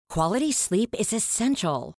Quality sleep is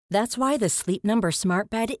essential. That's why the Sleep Number Smart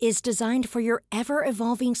Bed is designed for your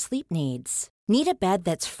ever-evolving sleep needs. Need a bed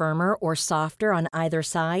that's firmer or softer on either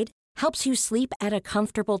side? Helps you sleep at a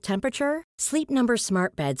comfortable temperature? Sleep Number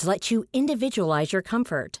Smart Beds let you individualize your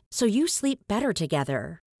comfort, so you sleep better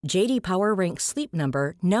together. J.D. Power ranks Sleep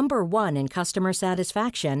Number number 1 in customer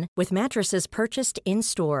satisfaction with mattresses purchased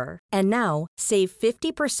in-store. And now, save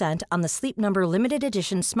 50% on the Sleep Number Limited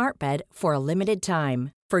Edition Smart Bed for a limited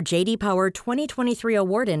time. For J.D. Power 2023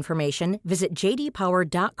 award information, visit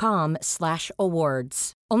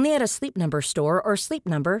jdpower.com/awards. Only at a Sleep Number store or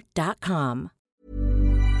sleepnumber.com.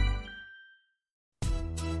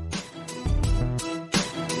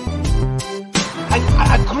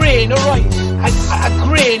 A grain of rice, a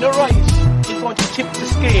grain of rice is going to tip the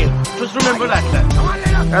scale. Just remember that,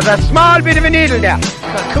 lad. There's a small bit of a needle there.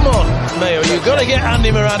 Now, come on, Mayo, you've got to get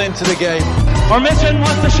Andy Moran into the game. Our mission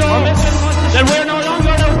was to show that we're no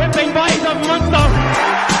longer the whipping boys of Munster.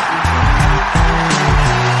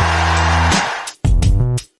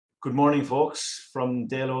 Good morning, folks, from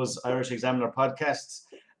Dalo's Irish Examiner podcasts.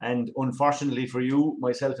 And unfortunately for you,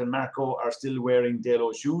 myself and Marco are still wearing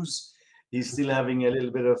Dalo shoes. He's still having a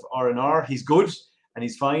little bit of R&R. He's good and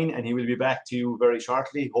he's fine, and he will be back to you very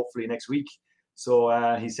shortly, hopefully next week. So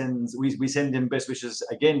we send him best wishes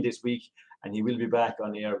again this week, and he will be back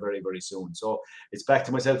on air very, very soon. So it's back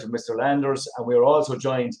to myself and Mr. Landers, and we're also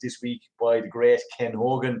joined this week by the great Ken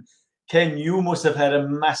Hogan. Ken, you must have had a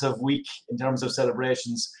massive week in terms of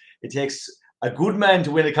celebrations. It takes a good man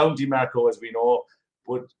to win a county, Marco, as we know,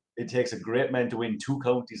 but it takes a great man to win 2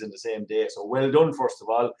 counties in the same day. So well done, first of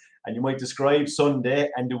all. And you might describe Sunday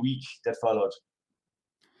and the week that followed.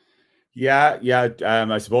 Yeah.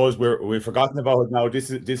 I suppose we've forgotten about it now.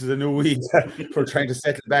 This is a new week. We're trying to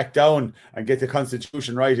settle back down and get the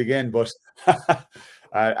constitution right again. But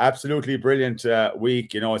absolutely brilliant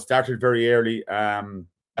week. You know, it started very early at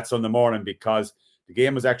Sunday morning because the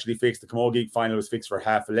game was actually fixed. The Camogie final was fixed for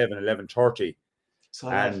 11:30.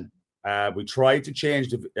 And we tried to change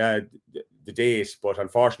the date, but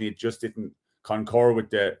unfortunately it just didn't concur with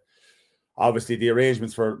the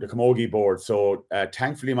arrangements for the Camogie board. So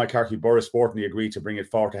thankfully my Carthy Borough Sporting agreed to bring it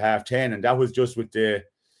forward to 10:30, and that was just with the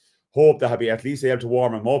hope that I'd be at least able to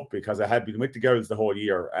warm them up, because I had been with the girls the whole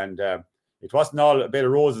year, and it wasn't all a bed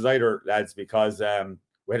of roses either, lads, because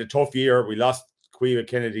we had a tough year. We lost Quiva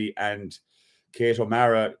Kennedy and Kate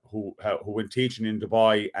O'Mara, who went teaching in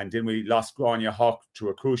Dubai, and then we lost Grania Hawk to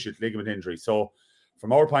a cruciate ligament injury. So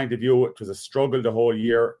from our point of view, it was a struggle the whole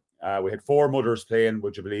year. We had 4 mothers playing,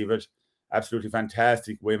 would you believe it? Absolutely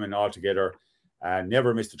fantastic women all together.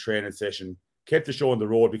 Never missed a training session. Kept the show on the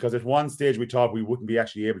road, because at one stage we thought we wouldn't be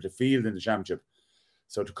actually able to field in the championship.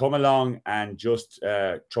 So to come along and just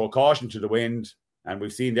throw caution to the wind, and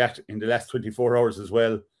we've seen that in the last 24 hours as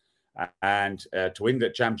well, and to win the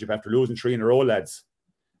championship after losing 3 in a row, lads.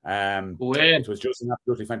 It was just an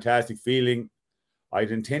absolutely fantastic feeling.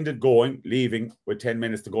 I'd intended leaving with 10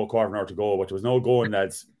 minutes to go, quarter of an hour to go, but there was no going,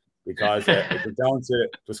 lads, because it was down to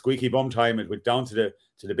the squeaky bum time. It went down to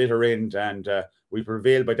the bitter end, and we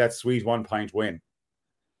prevailed by that sweet 1-point win.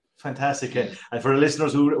 Fantastic. And for the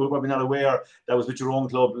listeners who were not aware, that was with your own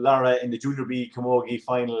club, Lara, in the Junior B Camogie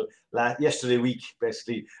final yesterday week,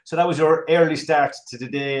 basically. So that was your early start to the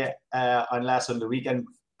day on last Sunday week. And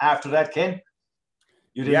after that, Ken?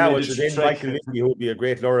 Which then Michael Lippy, who would be a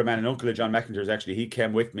great Laura man and uncle of John McIntyre's, actually, he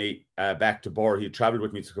came with me back to Bor. He travelled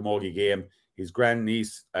with me to the Camogie game. His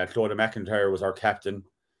grandniece, Clodagh McIntyre, was our captain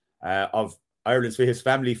of Ireland's his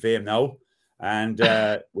family fame now. And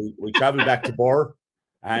we travelled back to Bor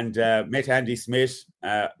and met Andy Smith,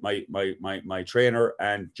 my trainer,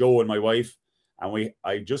 and Joe and my wife. And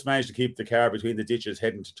I just managed to keep the car between the ditches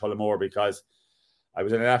heading to Tullamore, because I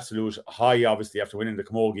was in an absolute high, obviously, after winning the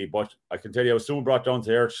Camogie. But I can tell you, I was soon brought down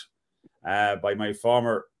to earth by my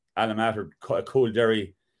former alma mater,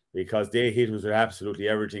 Coolderry, because they hit us with absolutely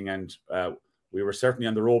everything. And we were certainly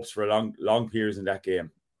on the ropes for a long periods in that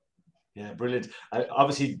game. Yeah, brilliant.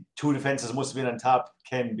 Obviously, 2 defences must have been on top,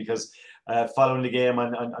 Ken, because following the game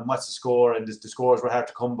and what's the score, and the scores were hard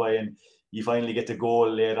to come by, and you finally get the goal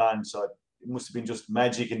later on. So it must have been just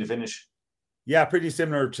magic in the finish. Yeah, pretty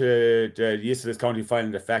similar to the yesterday's county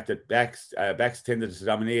final. The fact that backs tended to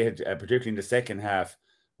dominate, particularly in the second half.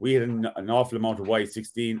 We had an awful amount of wides,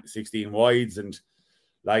 16 wides, and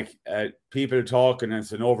people talking, and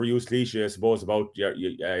it's an overused cliche, I suppose, about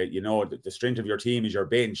the strength of your team is your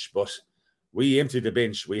bench. But we emptied the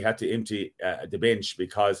bench. We had to empty the bench,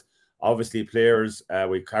 because obviously players,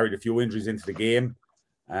 we carried a few injuries into the game,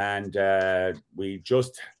 and we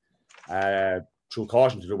just through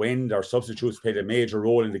caution to the wind. Our substitutes played a major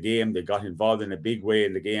role in the game. They got involved in a big way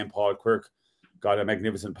in the game. Paul Quirk got a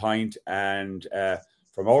magnificent point. And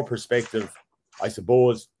from our perspective, I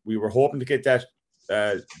suppose we were hoping to get that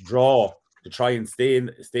draw to try and stay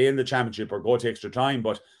in the championship or go to extra time.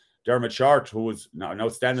 But Dermot Short, who was an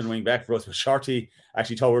outstanding wing back for us, but Shorty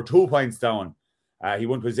actually towered 2 points down. He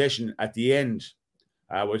won possession at the end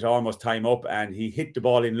with almost time up, and he hit the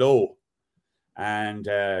ball in low. And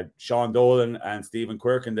Sean Dolan and Stephen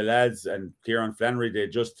Quirk and the lads and Kieran Flannery,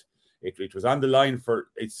 it was on the line for,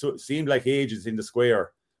 it seemed like ages in the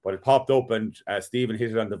square, but it popped up and Stephen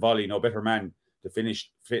hit it on the volley. No better man to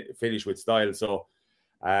finish with style. So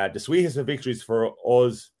the sweetest of victories for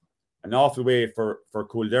us, an awful way for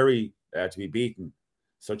Coolderry to be beaten.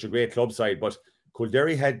 Such a great club side. But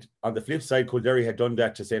Coolderry had, on the flip side, Coolderry had done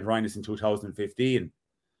that to St. Rynas in 2015.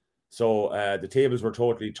 So the tables were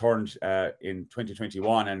totally turned in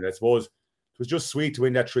 2021. And I suppose it was just sweet to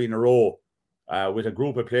win that 3 in a row with a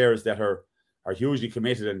group of players that are hugely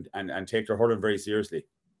committed and take their hurling very seriously.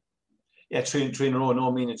 Yeah, 3 in a row,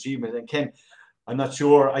 no mean achievement. And Ken, I'm not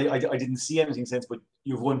sure, I didn't see anything since, but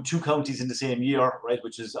you've won 2 counties in the same year, right?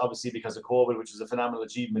 Which is obviously because of COVID, which is a phenomenal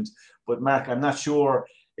achievement. But Mark, I'm not sure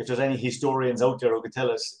if there's any historians out there who could tell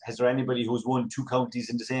us, has there anybody who's won 2 counties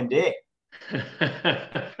in the same day?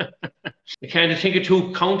 I can't think of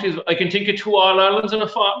 2 counties. I can think of 2 All-Irelands in a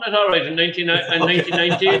fortnight, all right, in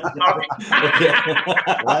 1998.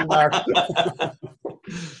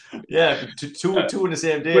 Yeah, two in the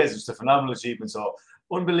same day is just a phenomenal achievement. So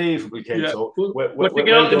unbelievable, Ken. Yeah. So, but the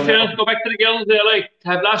girls, in fairness, go back to the girls there, like, to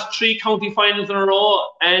have lost 3 county finals in a row,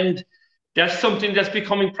 and that's something that's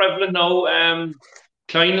becoming prevalent now.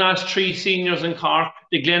 Clyne lost 3 seniors in Cork.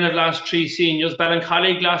 The Glen have lost 3 seniors.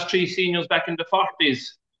 Ballincollig lost 3 seniors back in the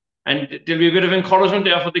 40s. And there'll be a bit of encouragement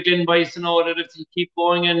there for the Glen boys to know that if they keep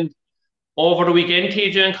going. And over the weekend,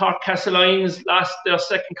 TJ and Cork Castlelyons lost their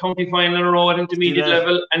 2nd county final in a row at intermediate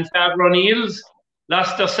level, and Faber O'Neill's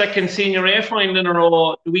lost their 2nd senior A final in a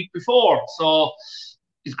row the week before. So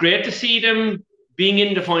it's great to see them being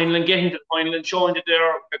in the final and getting to the final and showing that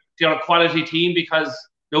they're a quality team, because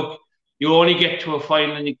look, you only get to a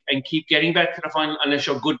final and keep getting back to the final unless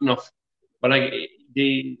you're good enough. But like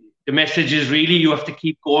the message is really you have to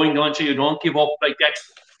keep going, don't you? You don't give up. Like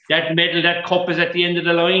that medal, that cup is at the end of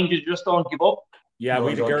the line. You just don't give up. Yeah,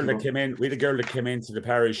 we had a girl that came into the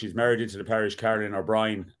parish. She's married into the parish, Caroline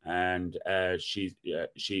O'Brien, and she's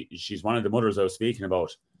one of the mothers I was speaking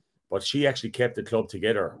about. But she actually kept the club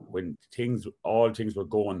together when all things were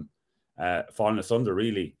going falling asunder,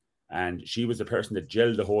 really. And she was the person that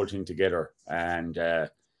gelled the whole thing together. And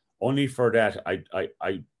only for that,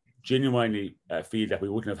 I genuinely feel that we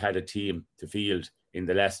wouldn't have had a team to field in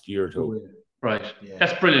the last year or 2. Right. Yeah.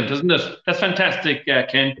 That's brilliant, isn't it? That's fantastic,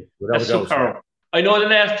 Ken. Without That's superb. I know the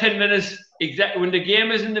last 10 minutes, exactly when the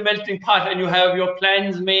game is in the melting pot and you have your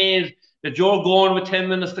plans made that you're going with 10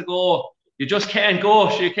 minutes to go, you just can't go.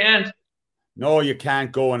 So you can't. No, you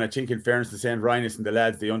can't go. And I think in fairness to St. Rynas and the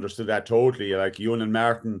lads, they understood that totally. Like Ewan and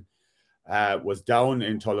Martin was down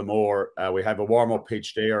in Tullamore. We have a warm-up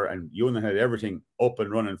pitch there, and Ewan had everything up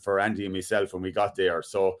and running for Andy and myself when we got there.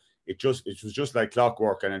 So it was just like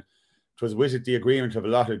clockwork, and it was with the agreement of a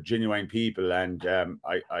lot of genuine people. And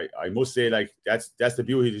I must say, like, that's the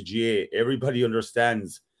beauty of the GA. Everybody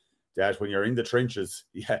understands that when you're in the trenches,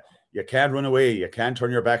 you can't run away. You can't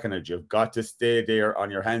turn your back on it. You've got to stay there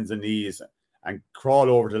on your hands and knees and crawl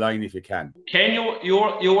over the line if you can. Ken,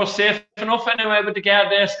 you were safe enough anyway with the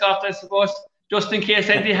guard there, Scott, I suppose, just in case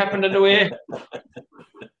anything happened on the way.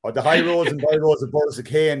 Oh, the high roads and by roads of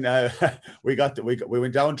Borrisokane, we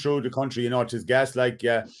went down through the country, to his gas, like,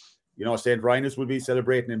 St. Rynas will be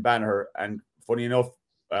celebrating in Banagher. And funny enough,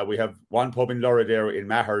 we have one pub in Lorra there in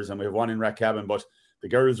Mahers, and we have one in Rathcabbin, but the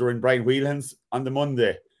girls were in Brian Whelan's on the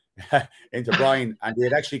Monday into Brian, and they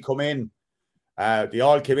had actually come in. They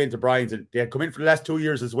all came into Brian's, and they had come in for the last 2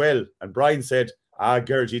 years as well. And Brian said,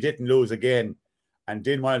 girls, you didn't lose again. And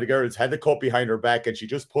then one of the girls had the cup behind her back, and she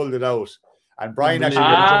just pulled it out. And Brian actually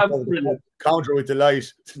counter with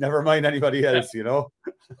delight. Never mind anybody else,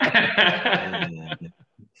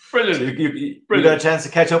 Brilliant. So you got a chance to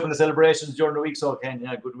catch up on the celebrations during the week, so Ken,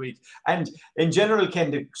 yeah, good week. And in general, Ken,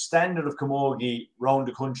 the standard of camogie round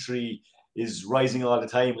the country is rising all the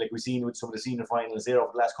time, like we've seen with some of the senior finals there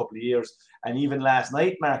over the last couple of years. And even last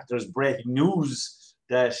night, Mark, there's breaking news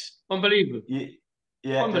that unbelievable.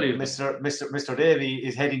 Unbelievable. Mr. Davy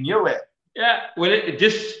is heading your way. Yeah, well,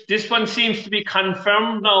 this one seems to be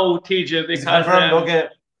confirmed now, TJ, because confirmed, okay.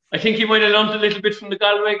 I think he might have learned a little bit from the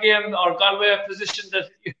Galway game or Galway position that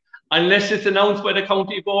unless it's announced by the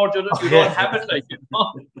county board, you don't have it, like, you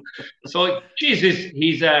know. So, Jesus,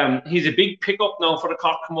 he's a big pickup now for the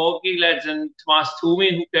Cork Camogie lads, and Tomas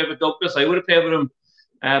Toomey, who played with Douglas. I would have played with him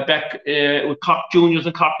back with Cork Juniors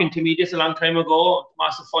and Cork Intermediates a long time ago.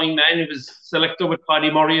 Tomas, a fine man. He was selected with Paddy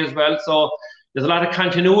Murray as well. So there's a lot of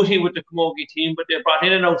continuity with the Camogie team, but they brought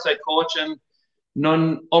in an outside coach and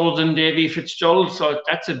none other than Davy Fitzgerald. So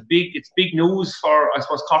it's big news for, I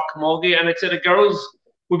suppose, Cork Camogie. And I'd say the girls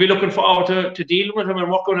will be looking forward to dealing with him and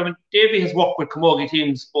working with him. And Davy has worked with Camogie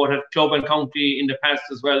teams both at club and county in the past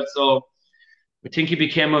as well. So I think he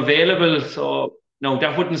became available. So no,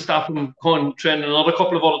 that wouldn't stop him going training another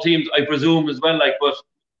couple of other teams, I presume, as well. Like, but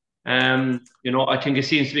I think it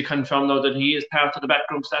seems to be confirmed now that he is part of the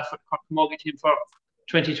backroom staff for the Cork Camogie team for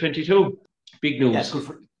 2022. Big news. That's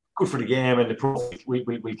good for the game, and the pro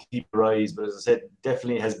we keep our eyes. But as I said,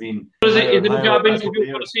 definitely has been. Is it a job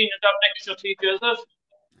interview for the senior job next year, TJ? Is it?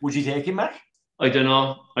 Would you take him, Mac? I don't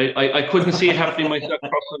know. I couldn't see it happening myself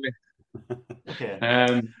personally.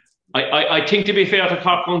 Okay. I think, to be fair to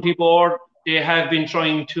Cork County Board, they have been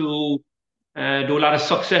trying to do a lot of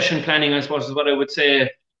succession planning, I suppose is what I would say.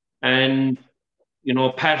 And,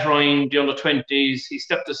 Pat Ryan, the under-20s, he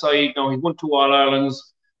stepped aside. Now he's won 2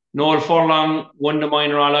 All-Irelands. Noel Furlong won the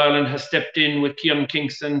minor All-Ireland, has stepped in with Kieran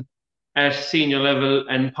Kingston at senior level,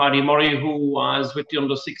 and Paddy Murray, who was with the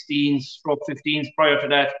under-16s, stroke 15s prior to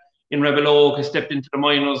that in Rebel Oak, has stepped into the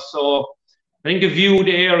minors. So I think the view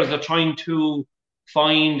there is they're trying to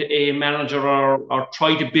find a manager or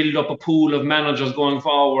try to build up a pool of managers going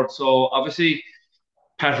forward. So obviously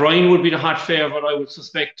Pat Ryan would be the hot favourite, I would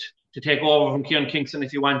suspect, to take over from Kieran Kingston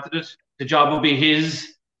if he wanted it. The job would be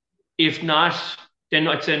his. If not, then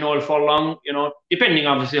I'd say Noel Furlong, depending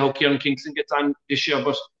obviously how Kieran Kingston gets on this year.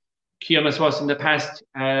 But Kieran, I suppose, in the past,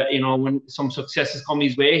 when some successes come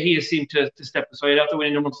his way, he has seemed to step aside after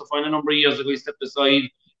winning the Munster final a number of years ago. He stepped aside,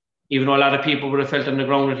 even though a lot of people would have felt on the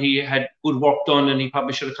ground that he had good work done and he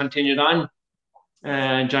probably should have continued on.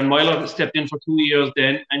 John Myler stepped in for 2 years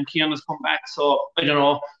then, and Kieran has come back. So, I don't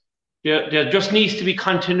know. There just needs to be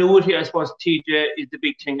continuity, I suppose. TJ is the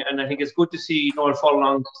big thing, and I think it's good to see Noel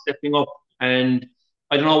Furlong stepping up. And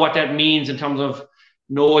I don't know what that means in terms of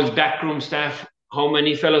Noel's backroom staff. How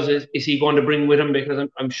many fellas is he going to bring with him? Because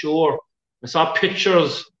I'm sure I saw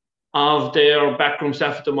pictures of their backroom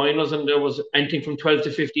staff at the minors, and there was anything from 12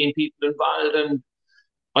 to 15 people involved. And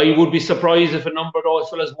I would be surprised if a number of those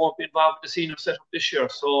fellas won't be involved with the senior setup this year.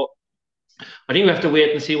 So I think we have to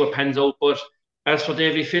wait and see what pans out. But as for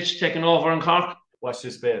Davy Fitch taking over in Cork, watch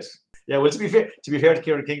this space. Yeah, well, to be fair to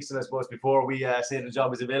Kieran Kingston, I suppose, before we say the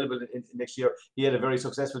job is available in next year, he had a very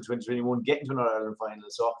successful 2021, getting to an Ireland final.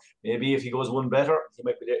 So maybe if he goes one better, he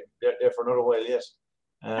might be there for another while yet.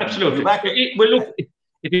 Absolutely. Well, look,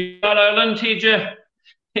 if he got Ireland, TJ,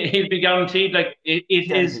 he'll be guaranteed. Like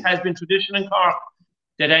it has been tradition in Cork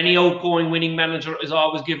that any outgoing winning manager is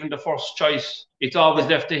always given the first choice. It's always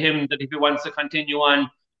left to him that if he wants to continue on,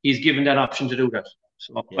 he's given that option to do that.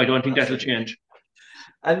 So I don't think that'll change.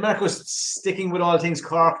 And Marcus, sticking with all things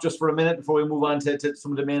Cork just for a minute before we move on to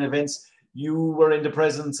some of the main events, you were in the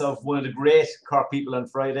presence of one of the great Cork people on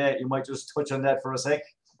Friday. You might just touch on that for a sec.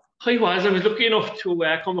 I was lucky enough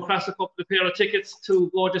to come across a couple of pair of tickets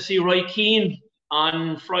to go to see Roy Keane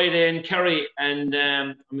on Friday in Kerry, and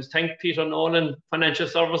I must thank Peter Nolan, Financial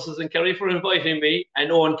Services in Kerry, for inviting me,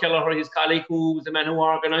 and Owen Kelleher, his colleague, who was the man who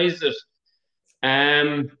organised it.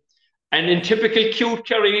 And in typical cute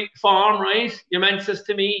Kerry form, right, your man says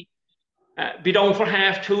to me, be down for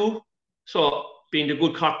 2:30. So, being the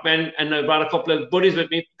good Cork man, and I brought a couple of buddies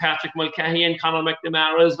with me, Patrick Mulcahy and Conor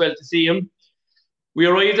McNamara as well, to see him. We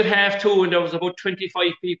arrived at 2:30 and there was about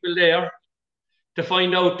 25 people there, to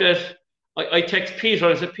find out that I text Peter.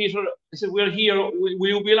 I said, Peter, we're here. Will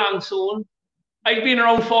you be along soon? I've been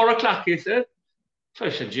around 4 o'clock, he said. So I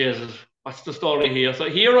said, Jesus, what's the story here? So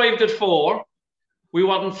he arrived at 4. We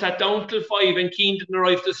wasn't sat down till 5, and Keane didn't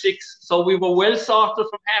arrive till 6. So we were well sorted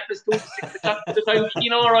from 2:30 to 6 o'clock by the time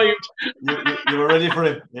Keane arrived. You were ready for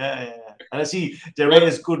him. Yeah. And I see they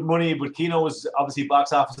raised good money, but Keane was obviously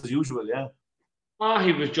box office as usual, yeah.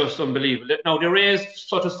 He was just unbelievable. Now, they raised,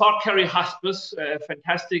 so it was for Kerry Hospice,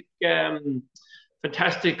 fantastic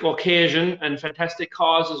occasion and fantastic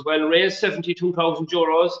cause as well, raised 72,000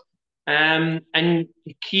 euros. And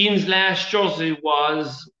Keane's last jersey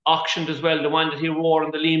was auctioned as well, the one that he wore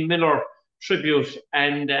in the Liam Miller tribute,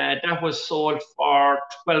 and that was sold for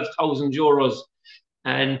 12,000 euros.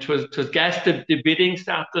 And it was gassed, the bidding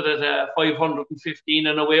started at 515,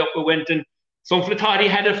 and away up we went. And some thought he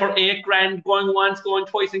had it for 8 grand, going once, going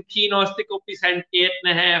twice, and Keane stick up his hand,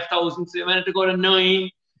 8,500. So he wanted to go to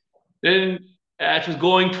 9. Then it was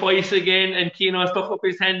going twice again, and Keano stuck up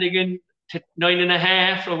his hand again to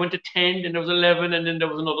 9.5. I went to 10, then there was 11, and then there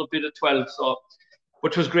was another bit of 12. So,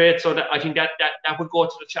 which was great. So I think that would go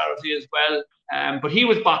to the charity as well. But he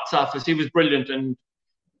was box office. He was brilliant, and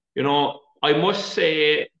I must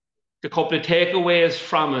say the couple of takeaways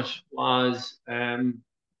from it was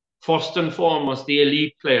first and foremost the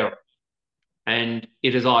elite player, and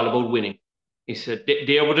it is all about winning. He said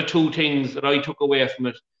they were the two things that I took away from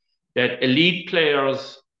it. That elite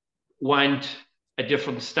players want a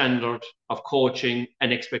different standard of coaching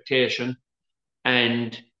and expectation,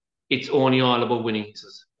 and it's only all about winning. He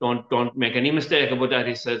says, don't make any mistake about that.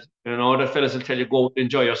 He said, the fellas will tell you, go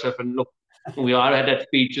enjoy yourself. And look, we all had that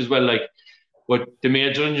speech as well. But the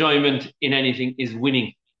major enjoyment in anything is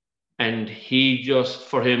winning. And he just,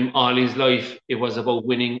 for him, all his life, it was about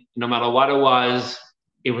winning. No matter what it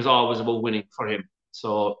was always about winning for him.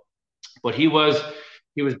 So, but he was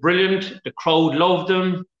brilliant. The crowd loved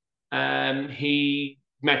him.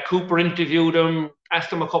 Matt Cooper interviewed him,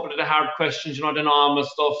 asked him a couple of the hard questions, the normal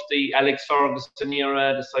stuff, the Alex Ferguson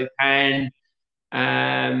era, the Saipan,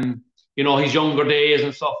 his younger days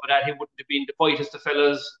and stuff like that. He wouldn't have been the quietest of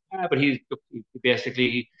fellas, but he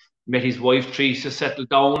basically met his wife, Teresa, settled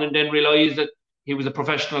down, and then realised that he was a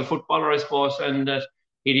professional footballer, I suppose, and that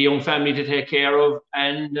he had a young family to take care of,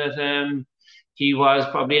 and that he was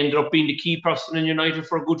probably ended up being the key person in United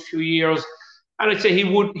for a good few years. And I'd say he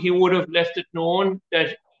would have left it known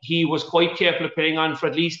that he was quite capable of playing on for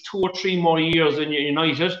at least 2 or 3 more years in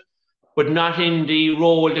United, but not in the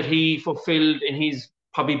role that he fulfilled in his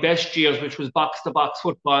probably best years, which was box-to-box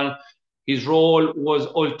football. His role was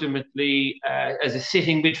ultimately as a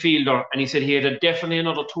sitting midfielder, and he said he had definitely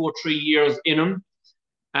another 2 or 3 years in him,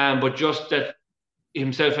 but just that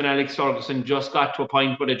himself and Alex Ferguson just got to a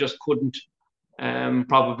point where they just couldn't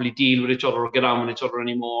probably deal with each other or get on with each other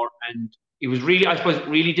anymore. And he was really, I suppose,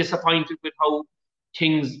 really disappointed with how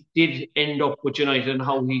things did end up with United and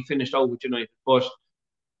how he finished out with United. But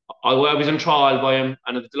I was enthralled by him,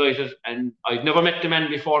 and I was delighted. And I've never met the man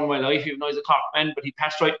before in my life, even though he's a Cork man, but he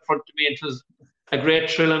passed right in front of me, and it was a great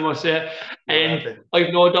thrill, I must say. And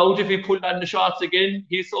I've no doubt if he pulled on the shots again,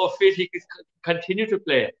 he's so fit, he could continue to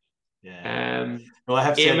play. Yeah. I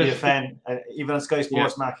have to say, be a fan, even on Sky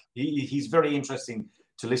Sports, Mark. He's very interesting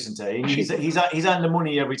to listen to. He's on the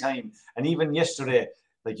money every time. And even yesterday,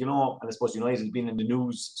 and I suppose United has been in the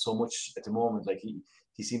news so much at the moment,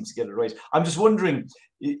 he seems to get it right. I'm just wondering,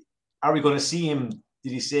 are we going to see him,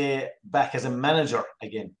 did he say, back as a manager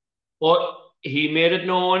again? Well, he made it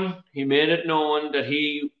known that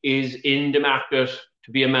he is in the market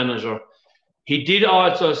to be a manager. He did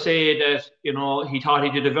also say that, he thought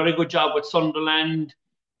he did a very good job with Sunderland.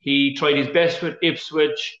 He tried his best with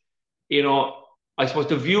Ipswich. I suppose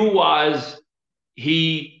the view was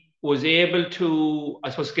he was able to,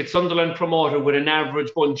 get Sunderland promoted with an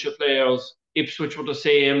average bunch of players. Ipswich were the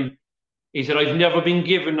same. He said, I've never been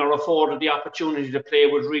given or afforded the opportunity to play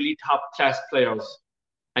with really top-class players.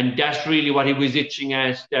 And that's really what he was itching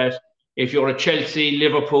at, that if you're a Chelsea,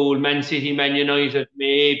 Liverpool, Man City, Man United,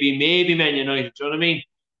 maybe Man United, do you know what I mean?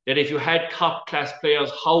 That if you had top-class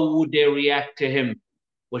players, how would they react to him?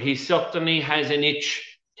 Well, he certainly has an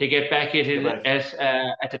itch to get back at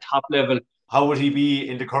the top level. How would he be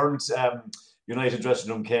in the current United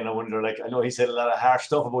dressing room, Ken? I wonder, I know he said a lot of harsh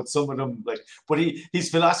stuff about some of them, but his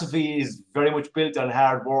philosophy is very much built on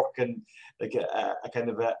hard work and a kind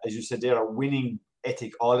of as you said there, a winning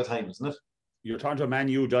ethic all the time, isn't it? You're talking to a Man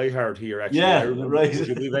U diehard here, actually. Yeah, right.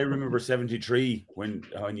 I remember 73 when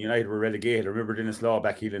United were relegated. I remember Dennis Law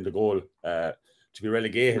back heeling the goal to be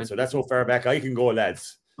relegated. So that's how far back I can go,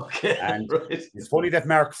 lads. Okay. And right. It's funny that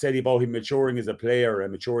Mark said about him maturing as a player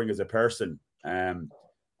and maturing as a person.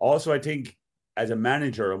 Also, I think as a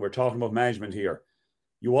manager, and we're talking about management here,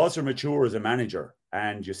 you also mature as a manager.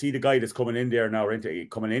 And you see the guy that's coming in there now,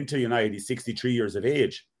 coming into United, he's 63 years of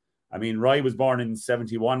age. I mean, Rai was born in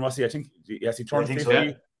 71, was he? I think, yes, he turned 50.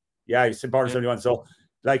 So, yeah, he's born in 71. So,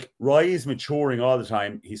 Rai is maturing all the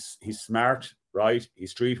time. He's smart, right?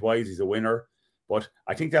 He's streetwise. He's a winner. But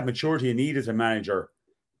I think that maturity you need as a manager,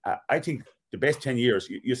 I think the best 10 years,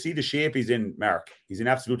 you see the shape he's in, Mark. He's in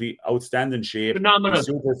absolutely outstanding shape. Phenomenal. He's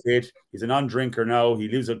super fit. He's a non-drinker now. He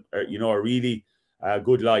lives a really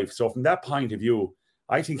good life. So from that point of view,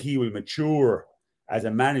 I think he will mature as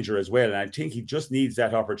a manager as well. And I think he just needs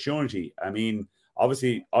that opportunity. I mean,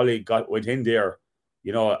 obviously, Ollie went in there,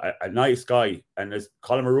 a nice guy. And as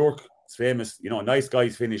Colin O'Rourke is famous, nice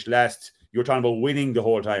guys finish last. You're talking about winning the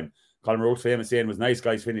whole time. Colin O'Rourke's famous saying was nice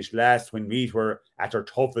guys finished last when Meath were at their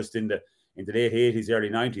toughest in the late 80s, early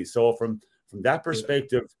 90s. So from that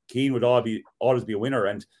perspective, Keane would always be a winner.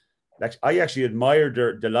 And, like I actually admire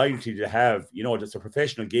the loyalty they have. You know, it's a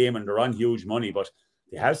professional game and they're on huge money, but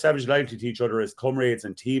they have savage loyalty to each other as comrades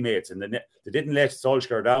and teammates, and they didn't let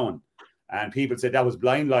Solskjaer down. And people said that was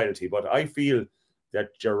blind loyalty, but I feel that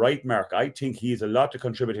you're right, Mark. I think he's a lot to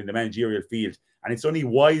contribute in the managerial field, and it's only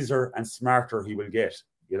wiser and smarter he will get,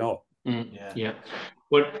 you know. Yeah.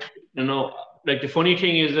 But, you know, like the funny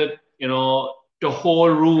thing is that, you know, the whole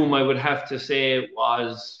room, I would have to say,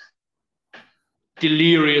 was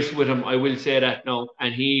delirious with him. I will say that now.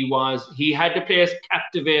 And he had the place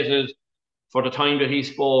captivated for the time that he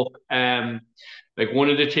spoke. Like one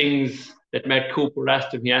of the things that Matt Cooper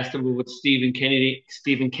asked him about Stephen Kenny.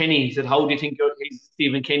 He said, how do you think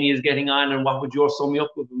Stephen Kenny is getting on, and what would your sum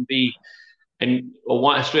up with him be? And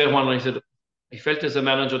straight one, I said, I felt as a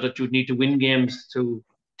manager that you'd need to win games to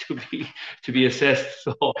be assessed.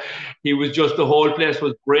 So he was just, the whole place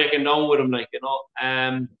was breaking down with him, like, you know.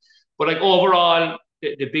 But like overall,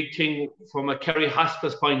 the big thing from a Kerry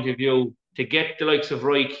Hospice point of view, to get the likes of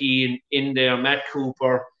Roy Keane in there, Matt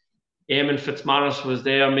Cooper, Eamon Fitzmaurice was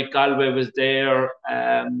there, Mick Galway was there,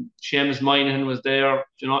 Seamus Moynihan was there.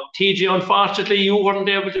 You know, TJ, unfortunately, you weren't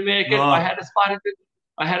able to make it. No. I had a spot at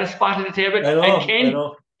the table. I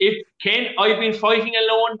know. Ken, I've been fighting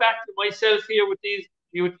alone back to myself here with these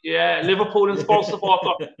Liverpool and Spurs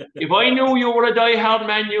supporter. If I knew you were a die-hard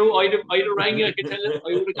Man U, I'd have rang you. I could tell you,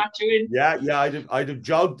 I would have got you in. Yeah, I'd have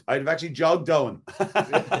actually jogged down.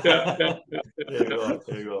 There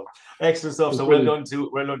you go. Excellent stuff. So well done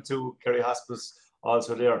to Kerry Hospice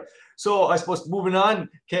also there. So I suppose moving on,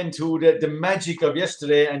 Ken, to the magic of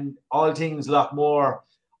yesterday and all things Loughmore.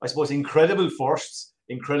 I suppose incredible firsts,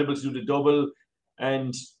 incredible to do the double,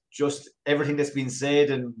 and just everything that's been said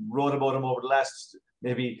and wrote about him over the last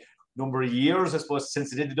maybe number of years, I suppose, since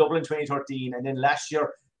they did the double in 2013, and then last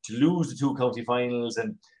year to lose the two county finals.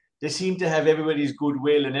 And they seem to have everybody's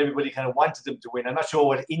goodwill, and everybody kind of wanted them to win. I'm not sure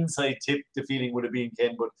what inside tip the feeling would have been,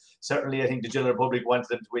 Ken, but certainly I think the general public wanted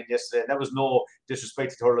them to win yesterday. And that was no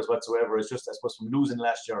disrespect to hurlers whatsoever. It's just, I suppose, from losing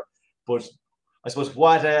last year. But I suppose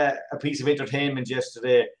what a piece of entertainment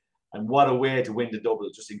yesterday, and what a way to win the double.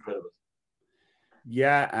 Just incredible.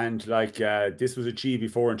 Yeah, and like this was achieved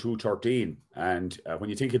before in 2013. And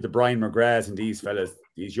when you think of the Brian McGraths and these fellas,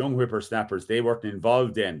 these young whippersnappers, they weren't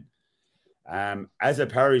involved then. As a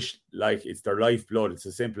parish, like, it's their lifeblood. It's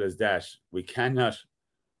as simple as that. We cannot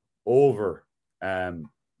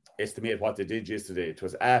estimate what they did yesterday. It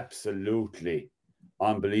was absolutely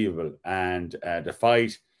unbelievable. And the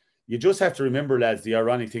fight, you just have to remember, lads, the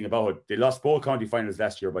ironic thing about it, they lost both county finals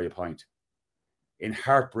last year by a point in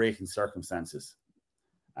heartbreaking circumstances.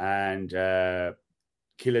 And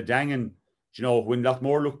Killadangan, you know, when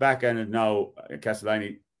Loughmore look back at it now,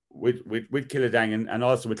 Castellani, with Killadangan and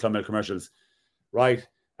also with Clonmel Commercials, right?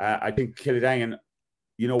 I think Killadangan,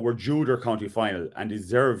 you know, were due their county final and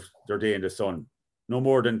deserved their day in the sun, no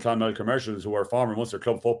more than Clonmel Commercials, who are former Munster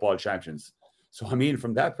Club football champions. So I mean,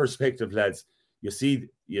 from that perspective, lads, you see,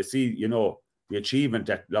 you know, the achievement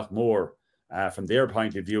at Loughmore from their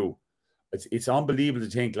point of view. It's unbelievable to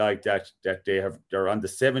think like that they're on the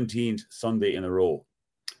 17th Sunday in a row,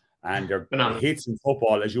 and they're hits in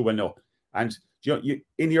football, as you well know. And you know,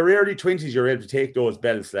 in your early 20s, you're able to take those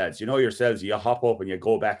belts, lads. You know yourselves, you hop up and you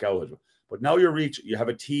go back out. But now you have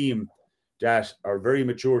a team that are a very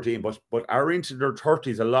mature team, but are into their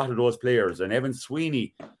 30s. A lot of those players, and Evan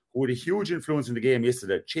Sweeney, who had a huge influence in the game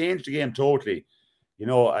yesterday, changed the game totally. You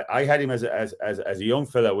know, I had him as a young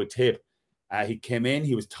fella with Tip. He came in,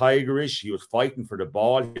 he was tigerish, he was fighting for the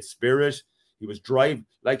ball, he had spirit, he was driving,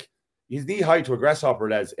 like, he's knee high to a grasshopper,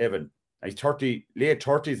 lads, Evan. He's late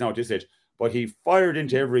 30s now at this age, but he fired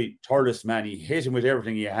into every Thurles man, he hit him with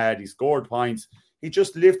everything he had, he scored points, he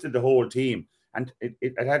just lifted the whole team, and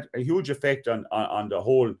it had a huge effect on the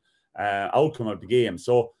whole outcome of the game.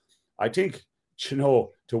 So I think, you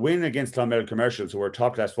know, to win against Clonmel Commercials, who are a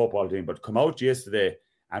top-class football team, but come out yesterday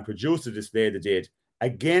and produce the display they did,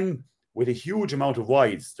 again, with a huge amount of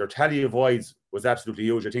wides. Their tally of wides was absolutely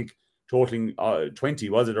huge. I think totaling 20,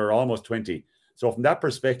 was it, or almost 20. So from that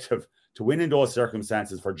perspective, to win in those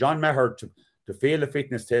circumstances, for John Maher to fail the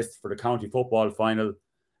fitness test for the county football final,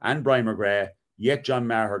 and Brian McGrath, yet John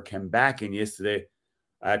Maher came back in yesterday,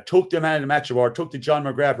 took the Man of the Match award, took the John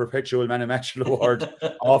McGrath Perpetual Man of the Match award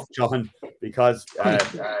off John, because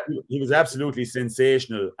he was absolutely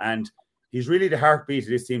sensational, and he's really the heartbeat of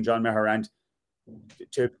this team, John Maher. And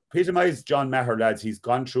to epitomise John Maher, lads, he's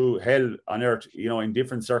gone through hell on earth, you know, in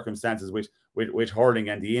different circumstances with hurling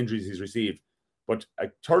and the injuries he's received. But a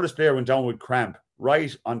Thurles player went down with cramp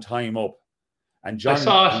right on time up, and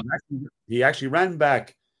John, he actually ran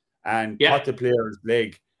back and caught the player's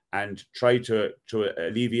leg and try to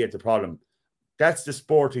alleviate the problem. That's the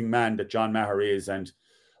sporting man that John Maher is. And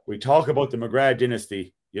we talk about the McGrath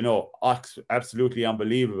dynasty, absolutely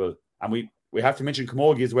unbelievable. And we have to mention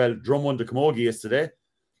Camogie as well. Drum won the Camogie yesterday.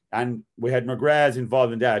 And we had McGraths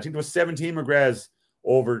involved in that. I think there was 17 McGraths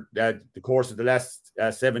over the course of the last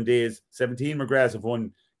 7 days. 17 McGraths have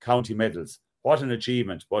won county medals. What an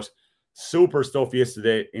achievement. But super stuff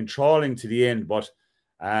yesterday, enthralling to the end. But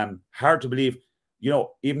hard to believe,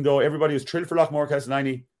 even though everybody was thrilled for Loughmore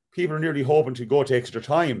Castleiney, people are nearly hoping to go to extra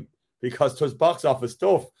time because it was box office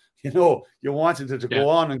stuff. You wanted it to go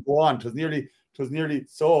on and go on. It was nearly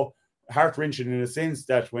so heart-wrenching in a sense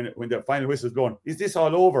that when the final whistle was blown, is this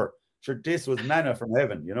all over? Sure, this was manna from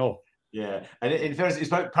heaven, Yeah, and in fairness, it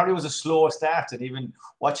probably was a slow start, and even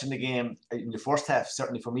watching the game in the first half,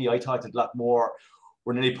 certainly for me, I thought that Loughmore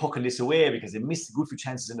were nearly pucking this away because they missed a good few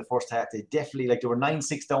chances in the first half. They definitely, they were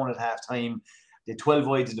 9-6 down at half time. They had 12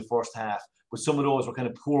 wides in the first half, but some of those were kind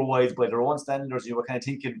of poor wides by their own standards. You were kind of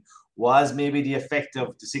thinking, was maybe the effect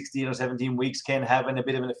of the 16 or 17 weeks can having a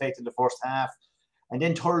bit of an effect in the first half? And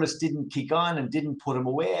then Thurles didn't kick on and didn't put him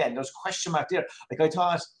away. And there was a question mark there. I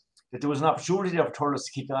thought that there was an opportunity there for Thurles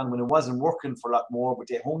to kick on when it wasn't working for Loughmore, but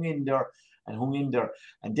they hung in there.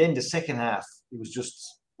 And then the second half, it was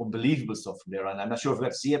just unbelievable stuff from there. And I'm not sure if you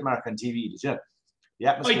got to see it, Mark, on TV, did you? The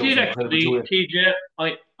atmosphere I did actually, TJ.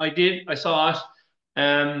 I did. I saw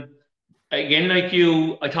it. Again, like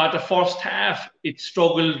you, I thought the first half, it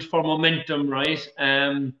struggled for momentum, right?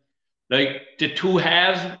 Like the two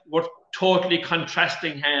halves were totally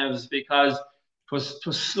contrasting halves because it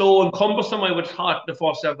was slow and cumbersome. I would have thought the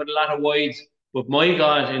first half with a lot of wides, but my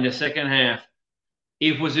God, in the second half,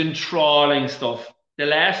 it was enthralling stuff. The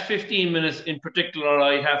last 15 minutes in particular,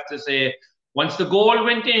 I have to say, once the goal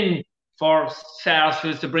went in for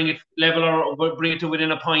Sarsfields to bring it level or bring it to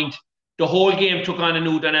within a point, the whole game took on a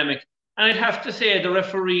new dynamic. And I'd have to say the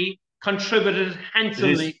referee contributed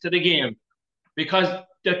handsomely to the game because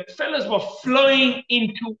the fellas were flying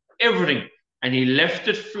into everything, and he left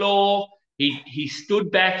it flow. He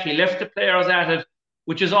stood back. He left the players at it,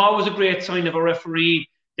 which is always a great sign of a referee,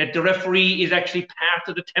 that the referee is actually part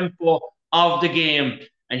of the tempo of the game,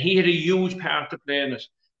 and he had a huge part to play in it.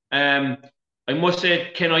 I must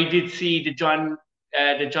say, Ken, I did see the John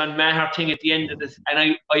Maher thing at the end of this,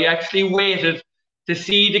 and I actually waited to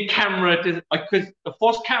see the camera, because the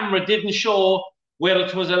first camera didn't show whether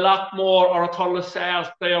it was a Loughmore or a Thurles Stars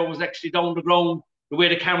player was actually down the ground, the way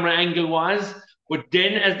the camera angle was. But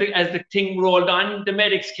then as the thing rolled on, the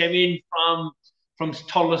medics came in from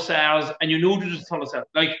Thurles Stars, and you knew it was Thurles Stars.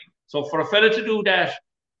 So for a fella to do that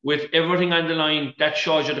with everything on the line, that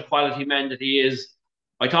shows you the quality man that he is.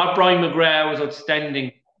 I thought Brian McGrath was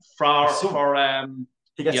outstanding from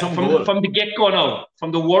the get-go now.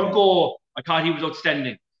 From the word go, I thought he was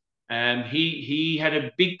outstanding. He had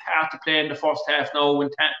a big part to play in the first half now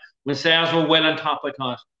when Stars were well on top, I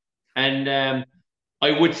thought. And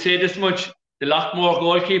I would say this much, the Loughmore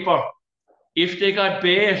goalkeeper, if they got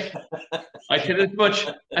bait, I said as much,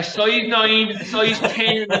 a size 9, a size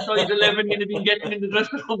 10, and a size 11, you'd have been getting in the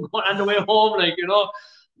dressing room on the way home,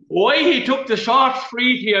 Why he took the short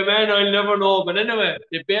free here, man, I'll never know. But anyway,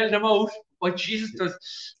 they bailed him out. But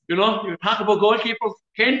Jesus, you talk about goalkeepers,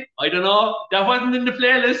 Ken, I don't know. That wasn't in the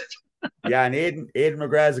playlist. Yeah, and Aidan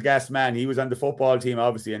McGrath's a gas man. He was on the football team,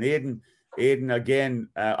 obviously. And Aidan again,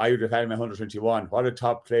 I would have had him at 121. What a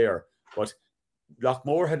top player. But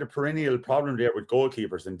Loughmore had a perennial problem there with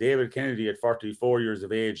goalkeepers. And David Kennedy, at 44 years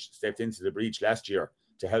of age, stepped into the breach last year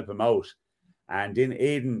to help him out. And then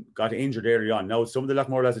Aidan got injured early on. Now, some of the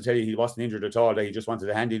Loughmore lads will tell you he wasn't injured at all. That he just wanted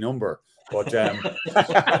a handy number. But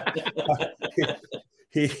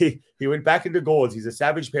he went back into goals. He's a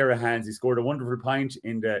savage pair of hands. He scored a wonderful point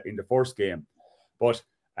in the first game. But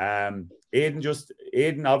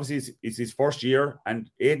Aidan obviously it's his first year, and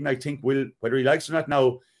Aidan, I think, will, whether he likes it or not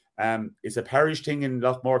now, it's a parish thing in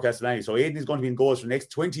Loughmore Castleiney. So Aidan is going to be in goals for the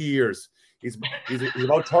next 20 years. He's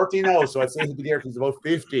about 30 now, so I'd say he'll be there till he's about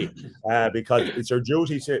 50, because it's our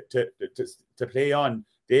duty to play on.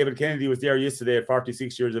 David Kennedy was there yesterday at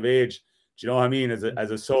 46 years of age. Do you know what I mean? As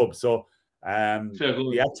a sub. So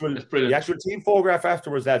the actual team photograph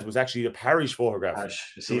afterwards, lads, was actually the parish photograph.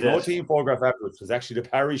 So no team photograph afterwards. It was actually the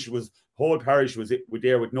parish. Whole parish was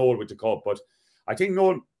there with Noel with the cup. But I think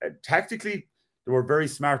Noel, tactically, they were very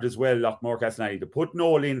smart as well, Loughmore Castleiney, to put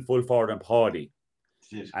Noel in full forward and Paddy.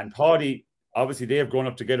 And Paddy, obviously, they have grown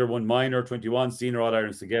up together, won minor, 21, senior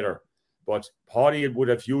All-Irons together. But Paddy would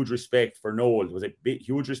have huge respect for Noel. There was a big,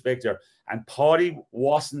 huge respect there. And Paddy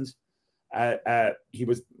wasn't, he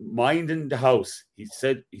was minding the house. He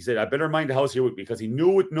said, I better mind the house here, because he knew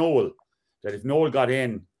with Noel that if Noel got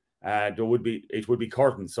in, it would be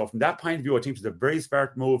curtains. So from that point of view, I think it was a very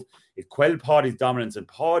smart move. It quelled Paddy's dominance, and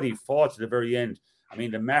Paddy fought to the very end. I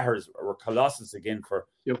mean, the Mahers were colossus again for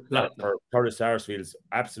Thurles Sarsfields.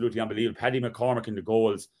 Absolutely unbelievable. Paddy McCormick in the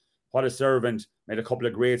goals. What a servant. Made a couple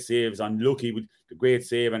of great saves. Unlucky with the great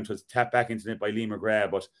save, and was tapped back into it by Lee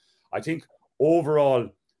McGrath. But I think overall,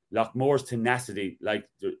 Loughmore's tenacity, like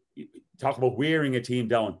talk about wearing a team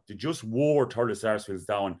down, they just wore Thurles Sarsfields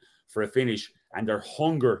down for a finish, and their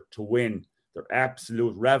hunger to win, their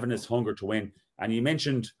absolute ravenous hunger to win. And you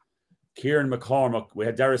mentioned Kieran McCormack. We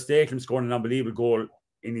had Dara Stakelum scoring an unbelievable goal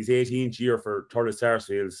in his 18th year for Thurles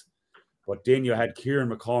Sarsfields. But then you had Kieran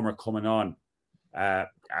McCormack coming on, a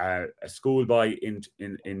schoolboy in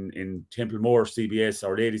Templemore CBS,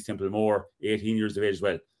 Our Lady's Templemore, 18 years of age as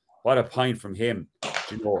well. What a point from him,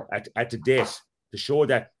 at the death, to show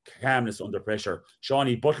that calmness under pressure.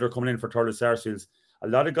 Shawnee Butler coming in for Thurles Sarsfields. A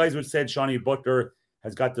lot of guys would have said Shawnee Butler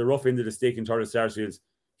has got the rough end of the stick in Thurles Sarsfields.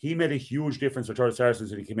 He made a huge difference for Thurles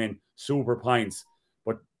Sarsfields when he came in. Super points.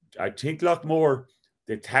 But I think Loughmore,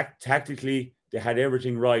 they tactically, they had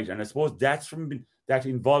everything right. And I suppose that's from that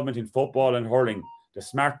involvement in football and hurling, the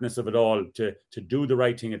smartness of it all to do the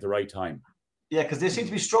right thing at the right time. Yeah, because they seem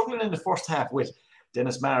to be struggling in the first half with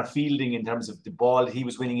Dennis Maher fielding in terms of the ball that he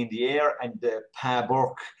was winning in the air, and Pa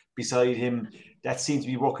Burke beside him. That seemed to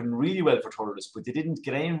be working really well for Thurles, but they didn't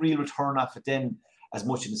get any real return off it then as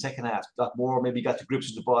much in the second half. Loughmore maybe got to grips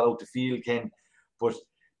with the ball out the field, Ken, but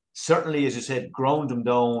certainly, as you said, ground them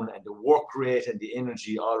down, and the work rate and the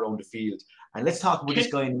energy all around the field. And let's talk about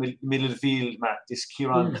this guy in the middle of the field, Mark, this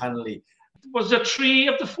Kieran Connolly. Was there 3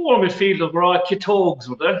 of the 4 midfielders were all Kitogues,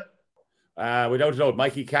 were there? Without a doubt,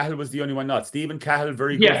 Mikey Cahill was the only one not. Stephen Cahill,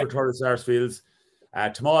 very good for Thurles Sarsfields.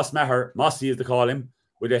 Tomas Maher, Mossy as they call him,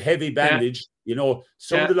 with a heavy bandage. You know,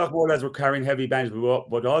 some of the Loughmore lads were carrying heavy bandages,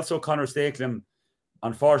 but also Conor Stakelum,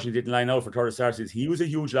 unfortunately, didn't line out for Thurles Sarsfields. He was a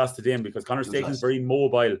huge loss to them because Conor Stakelum is very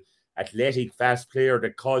mobile, athletic, fast player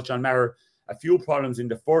that caused John Maher a few problems in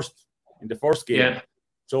the first game. Yeah.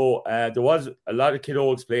 So there was a lot of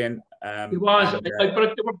kiddos playing. It was, but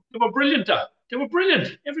they were brilliant. They were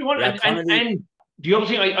brilliant, everyone. Yeah, and the other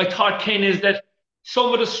thing I thought, Ken, is that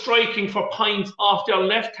some of the striking for points off their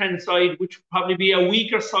left-hand side, which would probably be a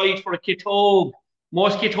weaker side for a Kitogue.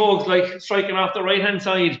 Most Kitogues like striking off the right-hand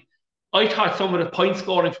side. I thought some of the point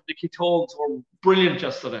scoring from the Kitogues were brilliant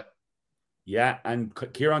yesterday. Yeah, and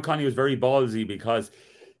Kieran Connolly was very ballsy because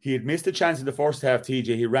he had missed a chance in the first half,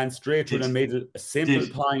 TJ. He ran straight through the middle, a simple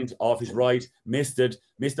point off his right, missed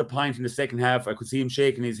a point in the second half. I could see him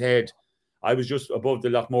shaking his head. I was just above the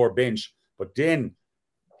Loughmore bench. But then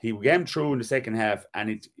he came through in the second half, and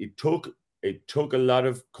it took a lot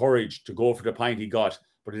of courage to go for the point he got,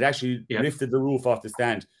 but it actually lifted the roof off the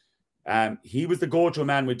stand. He was the go-to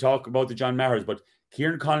man. We talk about the John Mahers, but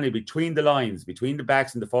Kieran Connolly, between the lines, between the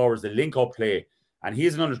backs and the forwards, the link-up play, and he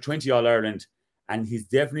is an under-20 All-Ireland, and he's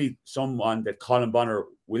definitely someone that Colin Bonner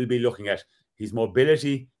will be looking at. His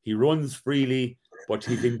mobility, he runs freely, but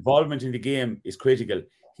his involvement in the game is critical.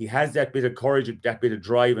 He has that bit of courage, that bit of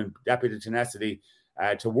drive, and that bit of tenacity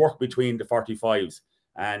to work between the 45s.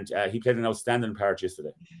 And he played an outstanding part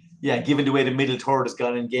yesterday. Yeah, given the way the middle third has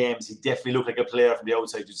gone in games, he definitely looked like a player from the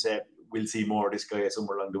outside. You say, we'll see more of this guy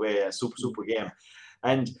somewhere along the way. A super game.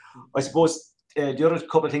 And I suppose the other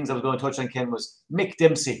couple of things I was going to touch on, Ken, was Mick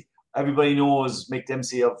Dempsey. Everybody knows Mick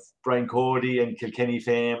Dempsey of Brian Cody and Kilkenny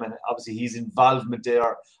fame, and obviously his involvement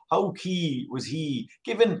there. How key was he,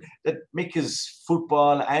 given that Mick is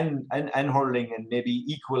football and hurling and maybe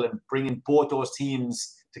equal, and bringing both those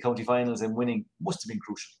teams to county finals and winning must have been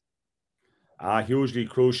crucial. Hugely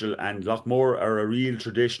crucial. And Loughmore are a real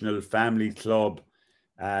traditional family club.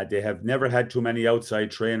 They have never had too many outside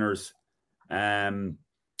trainers.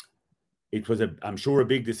 It was, I'm sure, a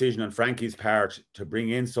big decision on Frankie's part to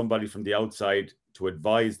bring in somebody from the outside to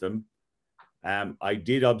advise them. I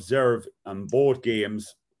did observe on both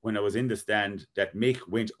games when I was in the stand that Mick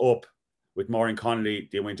went up with Maureen Connolly.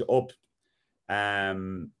 They went up.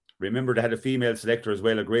 Remember, they had a female selector as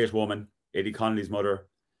well, a great woman, Eddie Connolly's mother,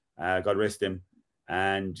 God rest him.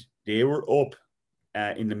 And they were up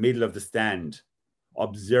in the middle of the stand,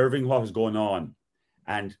 observing what was going on.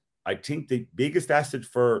 And I think the biggest asset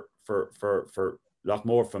for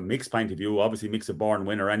Loughmore from Mick's point of view, obviously Mick's a born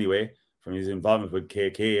winner anyway, from his involvement with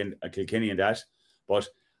KK and Kilkenny and that. But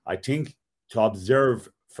I think to observe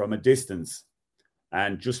from a distance,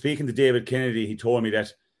 and just speaking to David Kennedy, he told me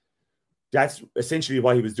that that's essentially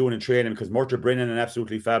what he was doing in training, because Murta Brennan, an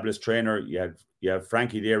absolutely fabulous trainer. You have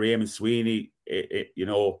Frankie there, Eamon Sweeney,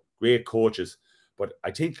 great coaches. But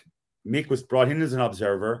I think Mick was brought in as an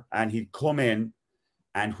observer, and he'd come in,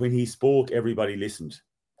 and when he spoke, everybody listened.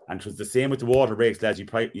 And it was the same with the water breaks, lads.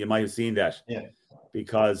 You might have seen that. Yeah.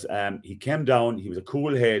 Because he came down, he was a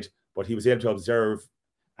cool head, but he was able to observe,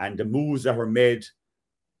 and the moves that were made,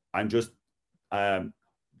 I'm just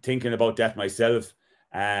thinking about that myself.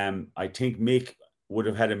 I think Mick would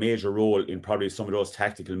have had a major role in probably some of those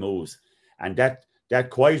tactical moves. And that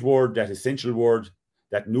quiet word, that essential word,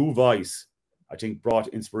 that new voice, I think brought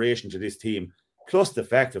inspiration to this team. Plus the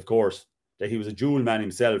fact, of course, that he was a dual man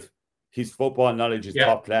himself. His football knowledge is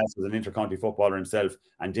top class, was an inter-county footballer himself,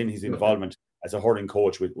 and then his involvement as a hurling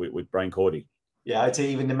coach with Brian Cody. Yeah, I'd say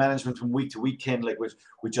even the management from week to weekend, like with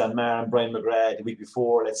John Maher and Brian McGrath the week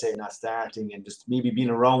before, let's say, not starting, and just maybe being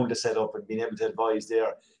around the setup and being able to advise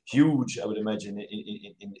there, huge, I would imagine,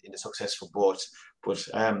 in the success for both. But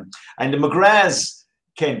and the McGraths,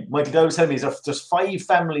 Ken, Michael Dowd was telling me there's 5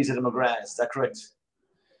 families of the McGraths. Is that correct?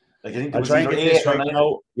 Like, I think there was either 8 or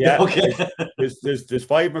 9. Yeah, okay. there's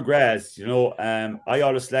 5 McGraths. You know, I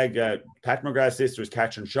always slag Pat McGrath's sister is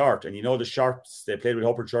Catherine Short, and you know the Shorts, they played with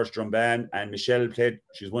Upper Church Drumban, and Michelle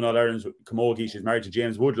she's won All Ireland's with Camogie. She's married to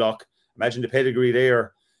James Woodlock. Imagine the pedigree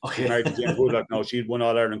there. Okay. She's married to James Woodlock. No, she'd won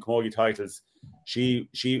All Ireland Camogie titles. She's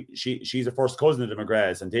a first cousin of the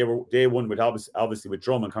McGraths, and they won with obviously with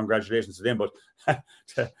drum, and congratulations to them. But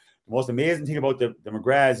the most amazing thing about the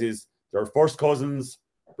McGraths is they're first cousins,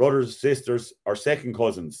 brothers, sisters, or second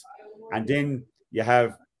cousins. And then you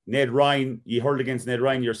have Ned Ryan. You heard against Ned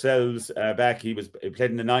Ryan yourselves back. He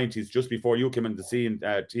played in the 90s, just before you came into the scene,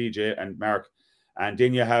 TJ and Mark. And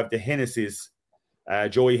then you have the Hennessy's.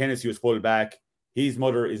 Joey Hennessy was full back. His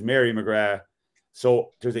mother is Mary McGrath.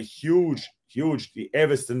 So there's a huge, the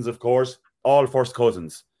Evestons, of course, all first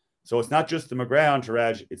cousins. So it's not just the McGrath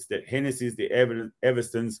entourage, it's the Hennessy's, the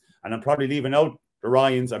Evestons, and I'm probably leaving out the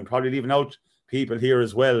Ryans. I'm probably leaving out people here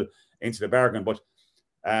as well into the bargain, but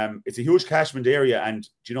it's a huge catchment area, and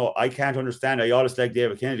you know, I can't understand. I always like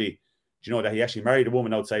David Kennedy, you know, that he actually married a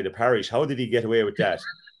woman outside the parish. How did he get away with that?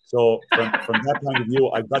 So from that point of view,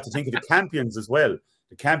 I've got to think of the Campions as well.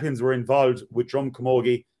 The Campions were involved with Drum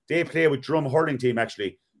Camogie. They play with Drum hurling team,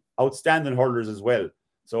 actually, outstanding hurlers as well.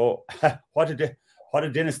 So what a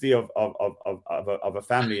dynasty of a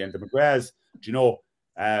family. And the McGraths, you know,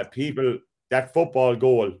 people, that football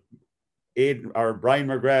goal, Brian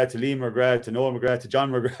McGrath to Liam McGrath to Noah McGrath to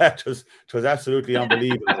John McGrath was absolutely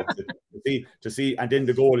unbelievable to see, and then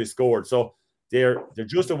the goal is scored. So they're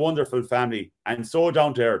just a wonderful family, and so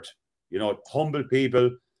down to earth, you know, humble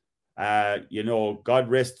people. You know, God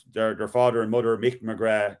rest their father and mother, Mick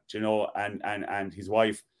McGrath, you know, and his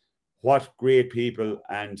wife. What great people,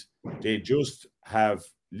 and they just have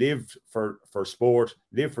lived for sport,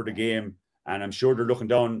 lived for the game, and I'm sure they're looking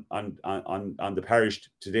down on the parish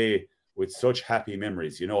today with such happy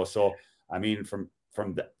memories, you know. So I mean, from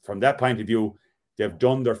that point of view, they've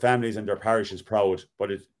done their families and their parishes proud.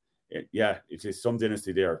 But it is some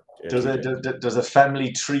dynasty there. There's a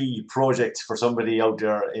family tree project for somebody out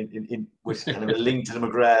there in with kind of a link to the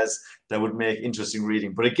McGraths that would make interesting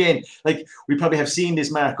reading. But again, like, we probably have seen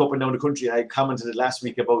this mark up and down the country. I commented it last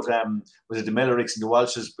week about was it the Mellericks and the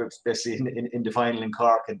Walshes, especially in the final in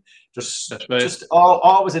Cork, and just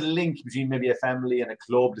always a link between maybe a family and a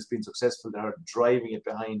club that's been successful. They're driving it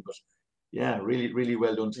behind, but. Yeah, really, really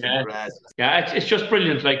well done to the McGraths. Yeah, it's just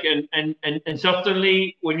brilliant. Like, and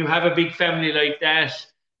certainly when you have a big family like that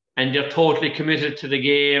and they're totally committed to the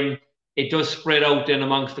game, it does spread out then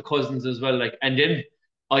amongst the cousins as well. Like, and then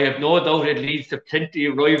I have no doubt it leads to plenty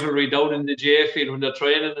of rivalry down in the J field when they're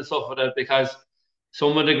training and stuff like that, because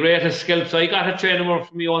some of the greatest scalps I got to train were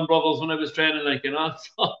from my own brothers when I was training, like, you know.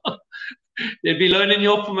 So they'd be lining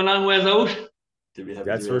you up from a long ways out.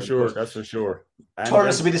 That's for sure.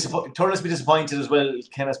 Turles will be disappointed as well.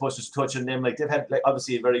 Ken, I suppose, just touching them. Like, they've had, like,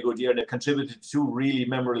 obviously a very good year. They've contributed to 2 really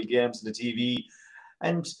memorable games on the TV.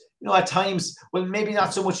 And, you know, at times, well, maybe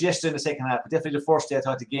not so much yesterday in the second half, but definitely the first day I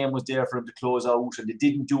thought the game was there for them to close out, and they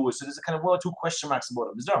didn't do it. So there's a kind of 1 or 2 question marks about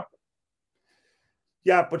them, is there?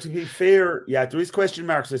 Yeah, but to be fair, there is question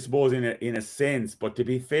marks, I suppose, in a sense. But to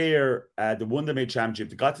be fair, the Wonder Mid Championship,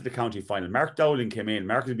 they got to the county final. Mark Dowling came in.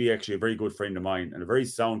 Mark would be actually a very good friend of mine and a very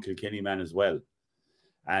sound Kilkenny man as well.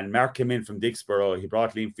 And Mark came in from Dixborough. He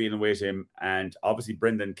brought Liam Phelan with him, and obviously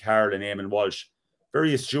Brendan Carroll and Eamon Walsh,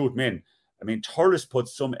 very astute men. I mean, Turles put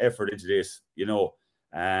some effort into this, you know.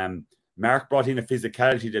 Mark brought in a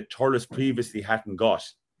physicality that Turles previously hadn't got.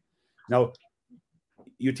 Now,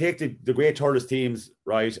 you take the great Turles teams,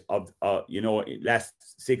 right, of you know, last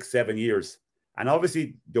 6-7 years, and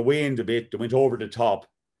obviously they waned a bit. They went over the top,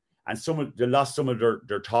 and they lost some of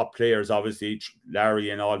their top players, obviously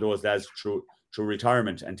Larry and all those lads through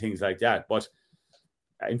retirement and things like that. But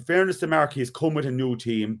in fairness to Mark, he's come with a new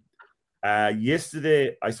team.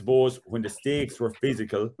 Yesterday, I suppose, when the stakes were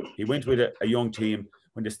physical, he went with a young team.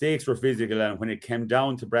 When the stakes were physical and when it came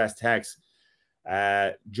down to brass tacks,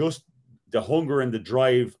 just the hunger and the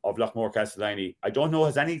drive of Loughmore Castellani, I don't know,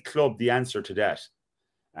 has any club the answer to that?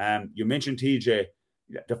 You mentioned TJ.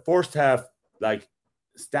 The first half, like,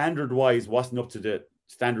 standard-wise, wasn't up to the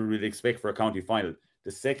standard we'd expect for a county final.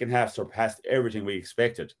 The second half surpassed everything we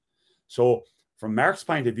expected. So, from Mark's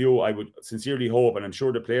point of view, I would sincerely hope, and I'm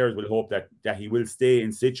sure the players will hope, that he will stay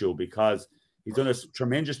in situ, because he's done a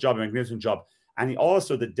tremendous job, a magnificent job. And he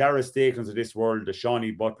also, the Dara Stakens of this world, the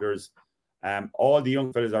Shawnee Butlers, all the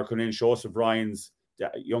young fellas are coming in, Joseph Ryans,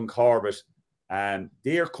 the young Corbett, and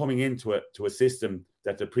they are coming into a system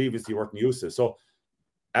that they previously weren't used to. So,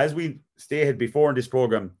 as we stated before in this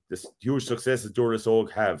program, this huge successes Dúras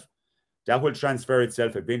Óg have, that will transfer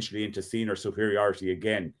itself eventually into senior superiority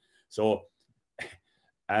again. So,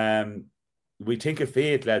 we think of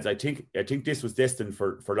fate, lads. I think this was destined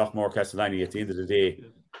for Loughmore Castellani at the end of the day,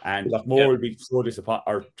 and Loughmore will be so disappointed,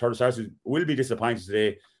 or Turles will be disappointed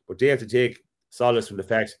today, but they have to take solace from the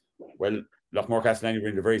fact, well, Loughmore Castellani were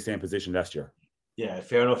in the very same position last year. Yeah,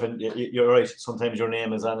 fair enough, and you're right. Sometimes your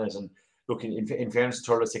name is on it, and look, in fairness to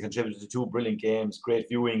Turles, they contributed to 2 brilliant games, great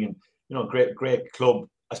viewing, and great club,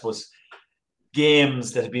 I suppose,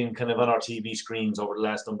 games that have been kind of on our TV screens over the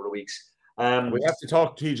last number of weeks. We have to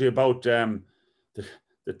talk, TJ, about the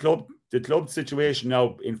club situation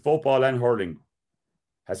now in football and hurling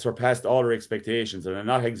has surpassed all our expectations, and I'm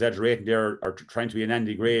not exaggerating there or trying to be an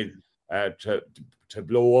Andy Gray to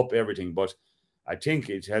blow up everything, but I think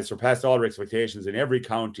it has surpassed all our expectations in every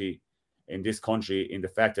county in this country, in the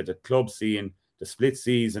fact that the club scene, the split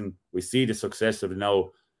season, we see the success of it now,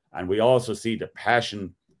 and we also see the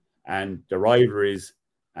passion and the rivalries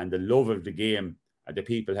and the love of the game that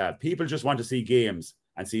people have. People just want to see games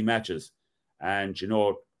and see matches. And,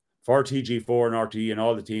 for TG4 and RTE and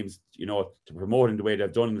all the teams, to promote in the way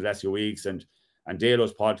they've done in the last few weeks, and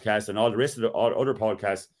Dalo's podcast and all the rest of all other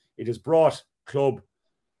podcasts, it has brought club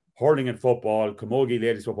hurling and football, Camogie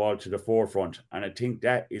ladies football, to the forefront. And I think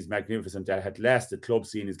that is magnificent, that at last the club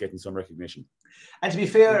scene is getting some recognition. And to be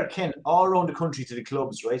fair, Ken, all around the country to the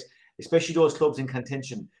clubs, right? Especially those clubs in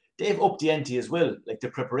contention, they've upped the ante as well. Like, the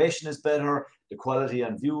preparation is better, the quality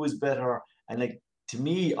on view is better. And, like, to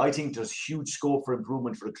me, I think there's huge scope for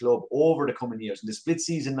improvement for the club over the coming years. And the split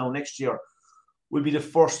season now next year will be the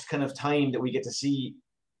first kind of time that we get to see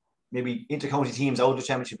maybe inter-county teams out of the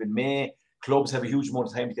championship in May. Clubs have a huge amount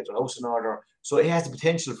of time to get their house in order. So it has the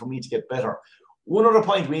potential for me to get better. One other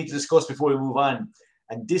point we need to discuss before we move on,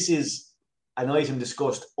 and this is an item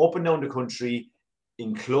discussed up and down the country,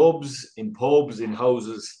 in clubs, in pubs, in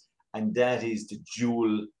houses, and that is the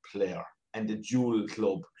dual player and the dual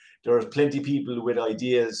club. There are plenty of people with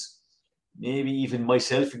ideas, maybe even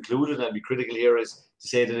myself included, and I'll be critical here, is to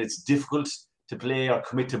say that it's difficult to play or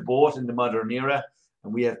commit to both in the modern era.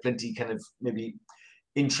 And we have plenty kind of maybe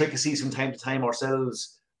intricacies from time to time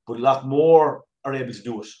ourselves, but a lot more are able to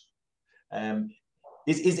do it.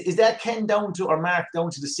 Is that Ken down to, or Mark, down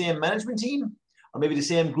to the same management team, or maybe the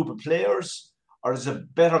same group of players, or is it a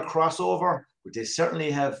better crossover? But they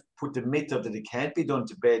certainly have put the myth of that it can't be done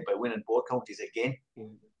to bed by winning both counties again.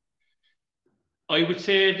 I would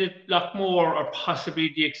say that Loughmore are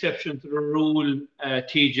possibly the exception to the rule,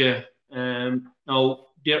 TJ. Now,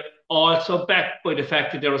 they're also backed by the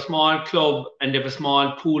fact that they're a small club and they have a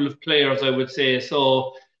small pool of players, I would say.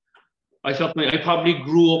 So I probably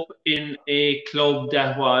grew up in a club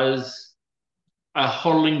that was a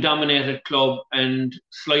hurling-dominated club and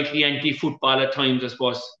slightly anti-football at times, I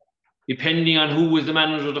suppose. Depending on who was the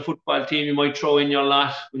manager of the football team, you might throw in your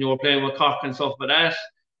lot when you were playing with Cork and stuff like that.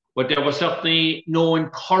 But there was certainly no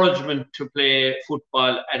encouragement to play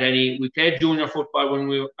football at any. We played junior football when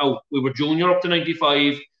we were out. We were junior up to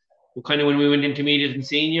 95. Kind of when we went intermediate and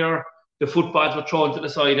senior, the footballs were thrown to the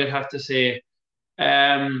side, I'd have to say.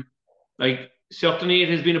 Certainly it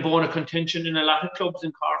has been a bone of contention in a lot of clubs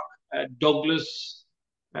in Cork. Douglas,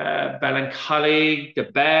 Ballincollig,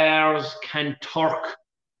 the Bears, Kanturk,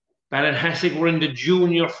 Ballinhassig were in the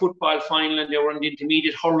junior football final and they were in the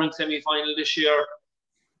intermediate hurling semi-final this year.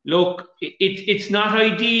 Look, it's not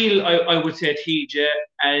ideal, I would say, TJ.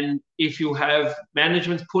 And if you have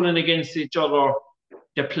managements pulling against each other,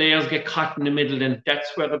 the players get caught in the middle, and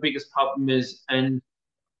that's where the biggest problem is. And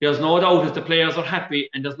there's no doubt that the players are happy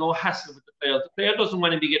and there's no hassle with the players. The player doesn't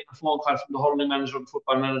want to be getting a phone call from the hurling manager or the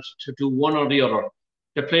football manager to do one or the other.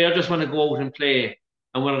 The player just want to go out and play.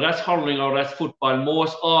 And whether that's hurling or that's football,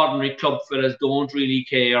 most ordinary club fellas don't really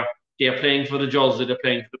care. They're playing for the jersey, they're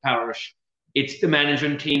playing for the parish. It's the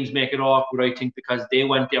management teams make it awkward, I think, because they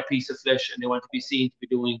want their piece of flesh and they want to be seen to be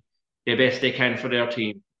doing the best they can for their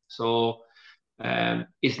team. So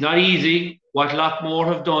it's not easy. What Lockmore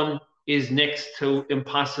have done is next to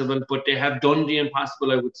impossible, but they have done the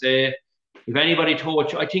impossible, I would say. If anybody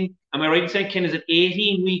told you, I think, am I right in saying, Ken, is it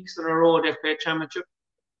 18 weeks in a row they've played championship?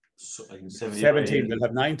 So, 17. They'll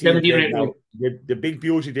have 19 17 now. The big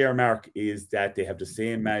beauty there, Mark, is that they have the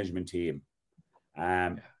same management team.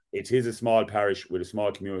 It is a small parish with a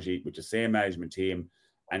small community with the same management team,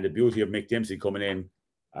 and the beauty of Mick Dempsey coming in,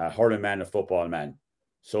 a hurling man, a football man.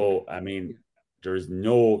 So, I mean, there is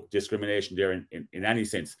no discrimination there in any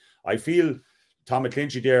sense. I feel Tom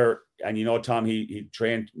McClinchy there, and you know, Tom, he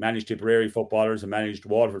managed Tipperary footballers and managed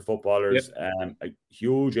Waterford footballers. Yep. A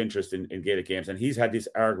huge interest in Gaelic games, and he's had this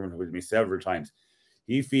argument with me several times.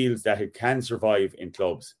 He feels that it can survive in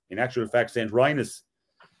clubs. In actual fact, St. Rynagh's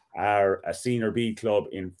are a senior B club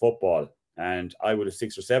in football, and I would have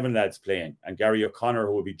 6 or 7 lads playing. And Gary O'Connor,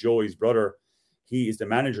 who will be Joey's brother, he is the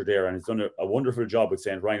manager there and has done a wonderful job with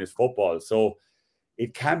St. Rynagh's football. So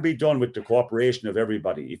it can be done with the cooperation of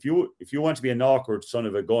everybody. If you want to be an awkward son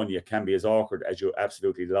of a gun, you can be as awkward as you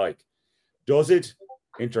absolutely like. Does it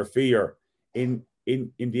interfere in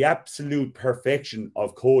the absolute perfection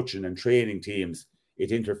of coaching and training teams?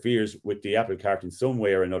 It interferes with the apple cart in some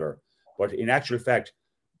way or another. But in actual fact,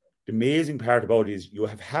 the amazing part about it is you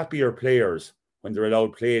have happier players when they're allowed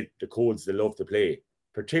to play the codes they love to play,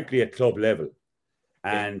 particularly at club level.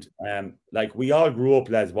 And like we all grew up,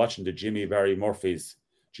 lads, watching the Jimmy Barry Murphys,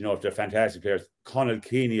 you know, they're fantastic players. Conal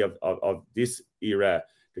Keeney of this era,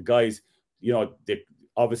 the guys, you know,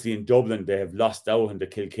 obviously in Dublin, they have lost out on the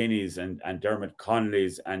Kilkennys and Dermot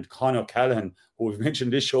Connolly's and Con O'Callaghan, who we've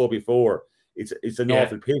mentioned this show before. It's an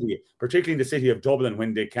awful pity, particularly in the city of Dublin,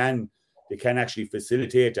 when they can actually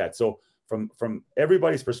facilitate that. So from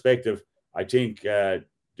everybody's perspective, I think the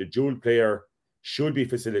dual player should be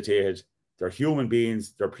facilitated. They're human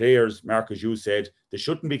beings, they're players, Mark, as you said. They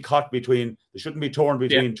shouldn't be torn between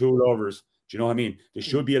two lovers. Do you know what I mean? They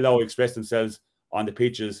should be allowed to express themselves on the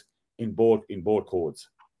pitches in both codes.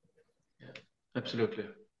 Yeah, absolutely.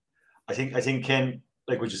 I think Ken,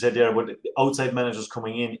 like what you said there, with outside managers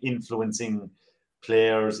coming in, influencing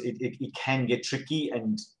players, it can get tricky,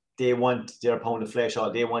 and they want their pound of flesh.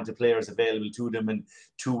 They want the players available to them in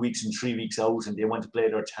 2 weeks and 3 weeks out, and they want to play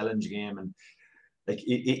their challenge game. And like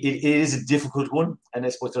it is a difficult one, and I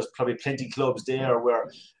suppose there's probably plenty of clubs there where,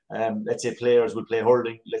 let's say players will play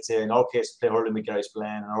hurling. Let's say in our case, play hurling with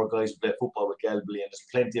Garryspillane, and our guys will play football with Galway, and there's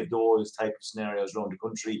plenty of those type of scenarios around the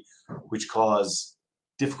country, which cause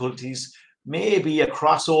difficulties. Maybe a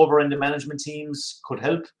crossover in the management teams could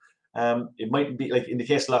help. It might be like in the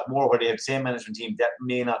case of Lockmore, where they have the same management team, that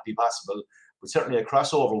may not be possible, but certainly a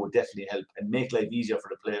crossover would definitely help and make life easier for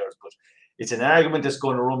the players. But it's an argument that's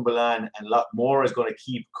going to rumble on, and Lockmore is going to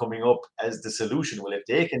keep coming up as the solution. Well, if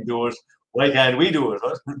they can do it, why can't we do it?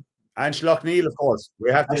 Right? And Schlockneil, of course. We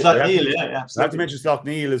have to mention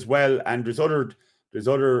Schlockneil as well. And there's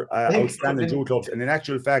other outstanding dual clubs. And in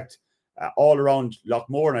actual fact, all around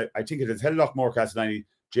Lockmore, and I think it is held Lockmore, Castleiney,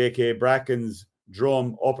 J.K. Brackens,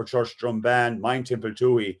 Drum, Upper Church Drum Band, Mine Temple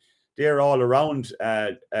Toohey, they're all around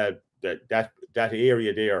that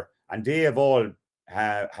area there, and they have all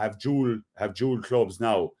have dual clubs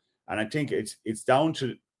now. And I think it's down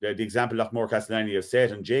to the example Lockmore Castleiney have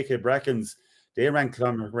set, and J.K. Brackens, they ran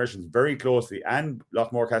Clonmacnoise very closely, and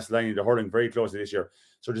Lockmore Castleiney, the hurling very closely this year.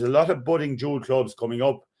 So there's a lot of budding dual clubs coming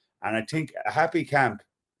up, and I think a happy camp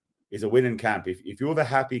is a winning camp. If you have a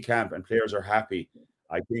happy camp and players are happy,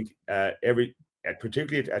 I think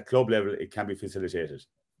particularly at club level, it can be facilitated.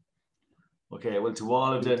 Okay, well, to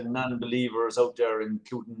all of the non-believers out there,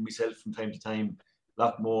 including myself from time to time,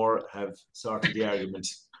 Lockmore have sorted the argument.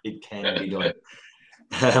 It can be done.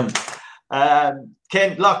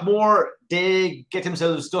 Ken, Lockmore, they get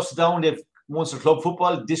themselves dusted down. They've Munster Club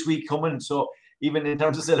football this week coming, so even in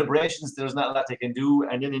terms of celebrations, there's not a lot they can do.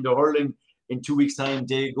 And then in the hurling, in 2 weeks' time,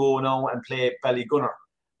 they go now and play Ballygunner.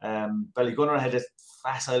 Ballygunner had a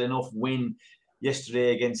facile enough win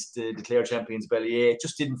yesterday against the declared champions Ballyea. It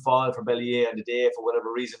just didn't fall for Ballyea on the day for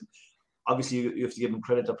whatever reason. Obviously, you have to give them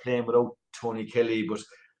credit. They're playing without Tony Kelly, but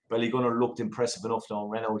Ballygunner looked impressive enough now,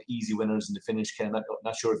 ran out easy winners in the finish. Ken,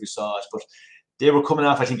 not sure if you saw it, but they were coming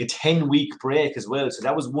off, I think, a 10-week break as well. So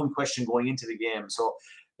that was one question going into the game. So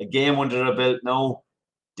a game under their belt now,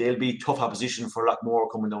 they'll be tough opposition for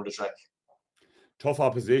Lockmore coming down the track. Tough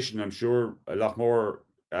opposition. I'm sure Lockmore,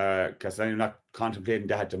 Castleiney are not contemplating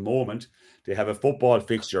that at the moment. They have a football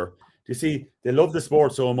fixture. You see, they love the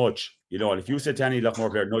sport so much. You know, and if you said to any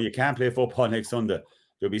Lockmore player, no, you can't play football next Sunday,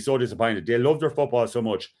 they'll be so disappointed. They love their football so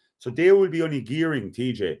much. So they will be only gearing,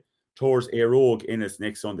 TJ, towards Éire Óg Innis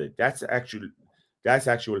next Sunday. That's actually That's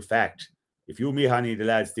actual fact. If you meet any of the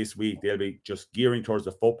lads this week, they'll be just gearing towards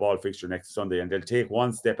the football fixture next Sunday, and they'll take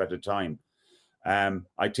one step at a time.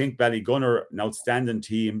 I think Ballygunner, an outstanding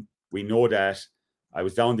team. We know that. I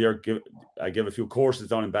was down there. I gave a few courses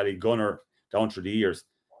down in Ballygunner down through the years.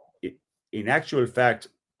 In actual fact,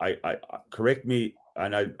 I correct me,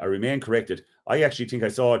 and I remain corrected. I actually think I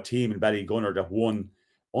saw a team in Ballygunner that won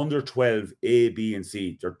under 12 A, B, and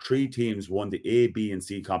C. There are 3 teams won the A, B, and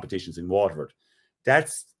C competitions in Waterford.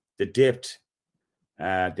 That's the depth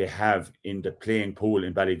they have in the playing pool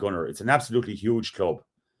in Ballygunner. It's an absolutely huge club.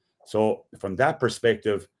 So from that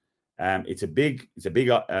perspective, it's a big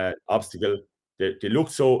obstacle. They look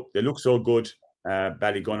so good.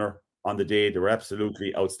 Ballygunner on the day, they were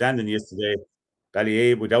absolutely outstanding yesterday.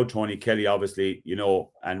 Ballya without Tony Kelly, obviously,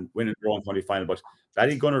 and winning their own 20 final. But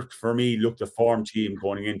Ballygunner, for me, looked a form team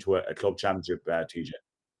going into a club championship, TJ.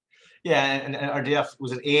 Yeah, and RDF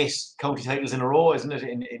was it 8 county titles in a row, isn't it,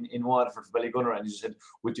 in Waterford for Ballygunner? And you said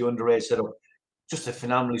with the underage setup, just a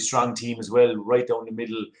phenomenally strong team as well, right down the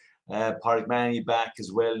middle. Pádraig Manny back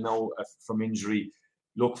as well now from injury,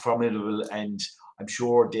 look formidable, and I'm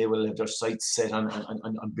sure they will have their sights set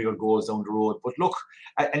on bigger goals down the road. But look,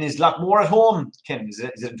 and is Lockmore at home, Ken? Is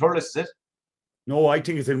it in Thurles, is it? No, I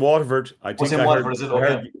think it's in Waterford. I think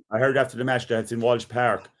I heard after the match that it's in Walsh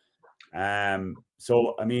Park.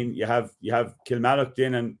 So I mean, you have Kilmallock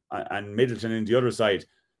then and Middleton in the other side.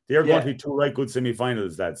 They're going to be 2 right good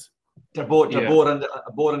semi-finals, lads. They're both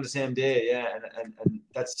on the same day, yeah, and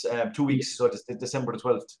that's 2 weeks, so it's December the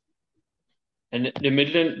 12th. And the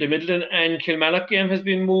Midland and Kilmallock game has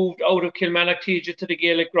been moved out of Kilmallock to the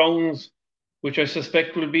Gaelic grounds, which I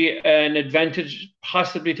suspect will be an advantage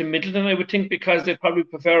possibly to Midland, I would think, because they probably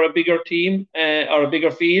prefer a bigger team or a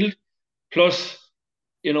bigger field. Plus,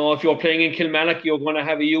 if you're playing in Kilmallock, you're going to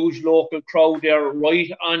have a huge local crowd there right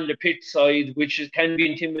on the pitch side, which can be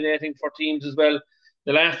intimidating for teams as well.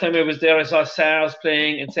 The last time I was there, I saw SARS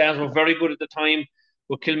playing, and SARS were very good at the time.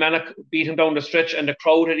 But Kilmallock beat them down the stretch, and the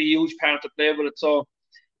crowd had a huge part to play with it. So,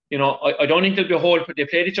 I don't think there'll be a hold, but they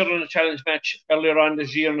played each other in a challenge match earlier on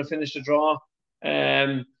this year, and they finished the draw.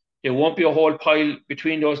 There won't be a whole pile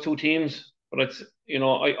between those 2 teams, but it's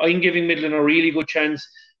I'm giving Midland a really good chance.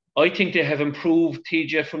 I think they have improved,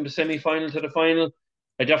 TJ, from the semi-final to the final.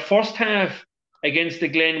 At their first half against the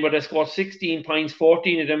Glen, where they scored 16 points,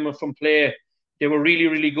 14 of them were from play. They were really,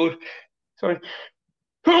 really good. Sorry.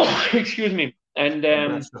 Excuse me. And,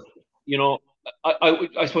 I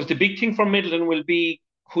suppose the big thing for Midland will be,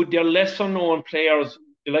 could their lesser-known players,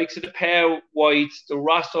 the likes of the Per Whites, the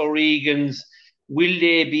Ross O'Regans, will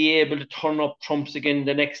they be able to turn up trumps again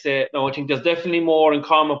the next day? Now, I think there's definitely more in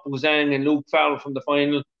Cormac Bouzang and Luke Farrell from the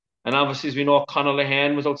final. And obviously, as we know, Conor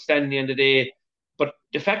Lehane was outstanding in the day. But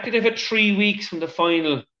the fact that they've had 3 weeks from the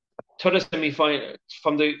final to the semi-final,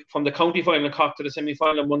 from the county final in Cork to the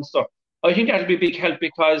semi-final in Munster, I think that'll be a big help,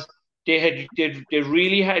 because they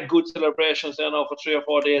really had good celebrations there now for 3 or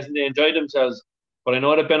 4 days, and they enjoyed themselves. But I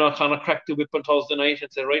know that Ben O'Connor cracked the whip on Thursday night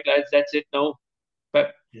and said, "Right, lads, that's it now.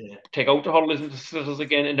 But take out the hurlers and the slitters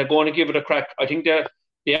again, and they're going to give it a crack." I think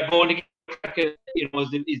they are going to give it a crack.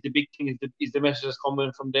 Is the big thing, is the message that's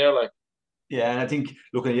coming from there, like. Yeah, and I think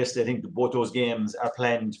looking at yesterday, I think both those games are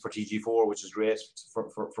planned for TG4, which is great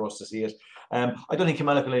for us to see it. I don't think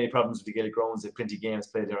Kilmallock will have any problems with the Gaelic grounds. They have plenty of games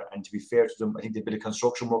played there, and to be fair to them, I think they've a bit of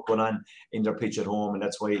construction work going on in their pitch at home, and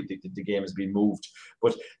that's why the game has been moved.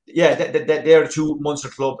 But yeah, they're 2 Munster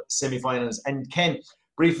club semi-finals. And Ken,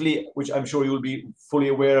 briefly, which I'm sure you'll be fully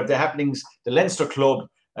aware of the happenings, the Leinster club,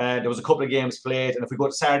 there was a couple of games played, and if we go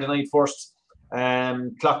to Saturday night first,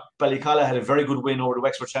 Clough Ballycala had a very good win over the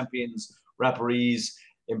Wexford champions Rapparees.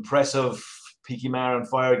 Impressive. Peaky Mar on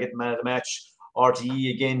fire, getting man of the match.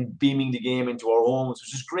 RTE again beaming the game into our homes,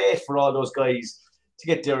 which is great for all those guys to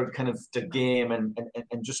get their kind of the game and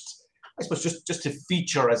just, I suppose, just to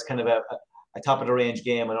feature as kind of a top of the range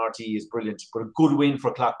game on RTE is brilliant. But a good win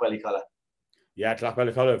for Clough Ballycala. Yeah, Clough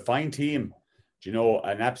Ballycala, fine team.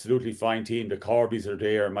 An absolutely fine team. The Corbys are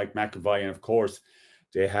there, Mike McAvoy, and of course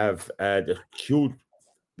they have the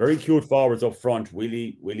very cute forwards up front.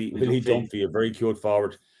 Willie Dunphy, a very cute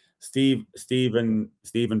forward. Stephen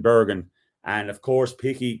Bergen, and of course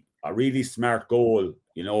Picky, a really smart goal.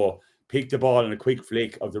 Picked the ball in a quick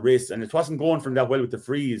flick of the wrist, and it wasn't going from that well with the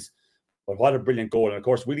freeze. But what a brilliant goal! And of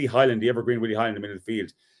course Willie Hyland, the evergreen Willie Hyland, in the middle of the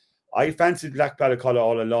field. I fancied Clough Ballycala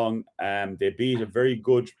all along. They beat a very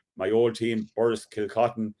good, my old team, Boris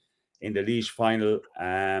Kilcotton, in the Laois final.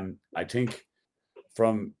 I think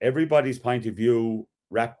from everybody's point of view,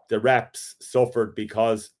 the Raps suffered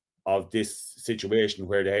because this situation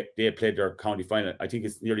where they played their county final. I think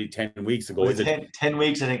it's nearly 10 weeks ago. Was it 10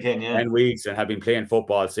 weeks, I think, yeah. 10 weeks, and have been playing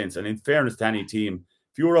football since. And in fairness to any team,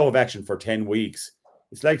 if you're out of action for 10 weeks,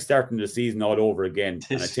 it's like starting the season all over again.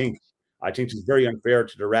 And I think it's very unfair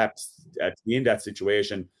to the Raps to be in that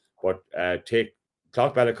situation. But take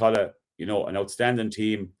Clough Ballycolla, you know, an outstanding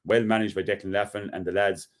team, well managed by Declan Laffin and the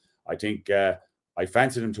lads. I think I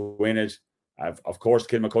fancy them to win it. Of course,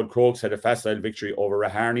 Kilmacud Crokes had a facile victory over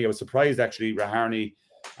Raharney. I was surprised, actually, Raharney.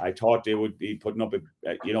 I thought they would be putting up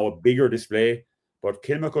a bigger display. But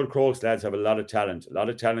Kilmacud Crokes lads have a lot of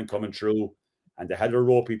talent coming through, and they had a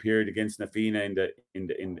ropey period against Nafina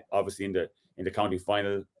in the county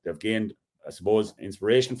final. They've gained, I suppose,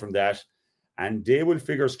 inspiration from that, and they will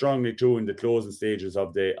figure strongly too in the closing stages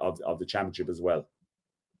of the championship as well.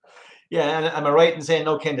 Yeah, and am I right in saying,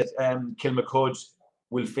 Ken, that Kilmacud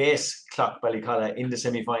will face Clough Ballycolla in the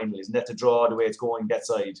semi-final? Isn't that the draw, the way it's going that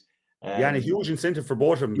side? And a huge incentive for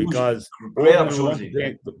both of them, because great both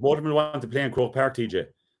of them will want to play in Croke Park, TJ.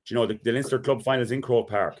 You know, the Leinster Club final is in Croke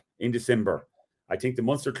Park in December. I think the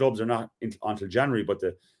Munster clubs are not until January, but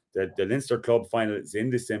the Leinster Club final is in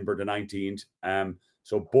December the 19th.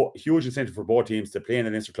 So huge incentive for both teams to play in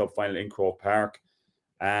the Leinster Club final in Croke Park.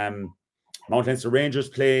 Mount Leinster Rangers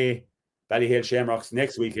play Ballyhale Shamrocks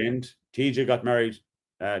next weekend. TJ got married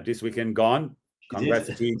this weekend gone. Congrats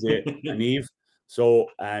to TJ and Eve. So,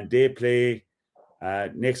 and they play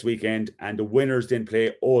next weekend, and the winners then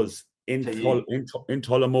play us in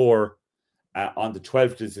Tullamore on the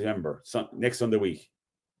 12th of December, next Sunday week.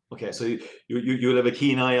 Okay, so you'll have a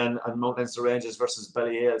keen eye on Mount Leinster Rangers versus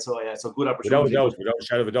Ballyhale. So yeah, so good opportunity. Without a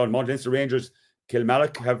shadow of a doubt. Mount Leinster Rangers,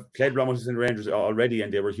 Kilmallock have played Mount Leinster Rangers already,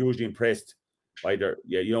 and they were hugely impressed by their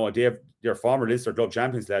former Leinster Club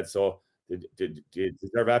champions, lads. So they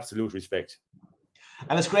deserve absolute respect.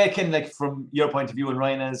 And it's great, Ken, like from your point of view, and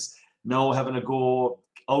Ryan's now having a go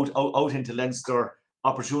out into Leinster,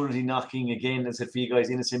 opportunity knocking again, as if you guys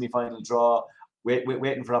in a semi-final draw,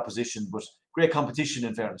 waiting for opposition, but great competition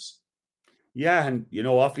in fairness. Yeah, and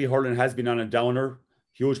Offaly hurling has been on a downer.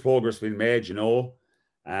 Huge progress been made,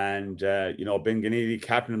 and Ben Ganidi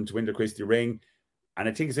captaining them to win the Christie Ring. And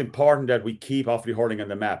I think it's important that we keep Offaly hurling on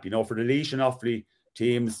the map, for the Laois and Offaly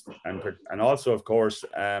teams, and also, of course,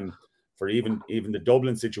 for even the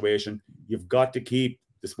Dublin situation, you've got to keep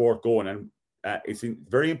the sport going. And it's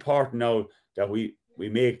very important now that we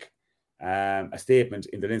make a statement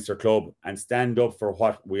in the Leinster Club and stand up for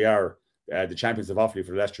what we are, the champions of Offaly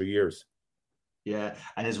for the last 3 years. Yeah,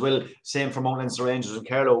 and as well, same for Mount Leinster Rangers and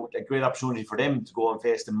Carlow, a great opportunity for them to go and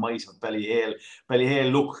face the might of Ballyhale.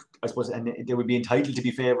 Ballyhale, look, I suppose, and they would be entitled to be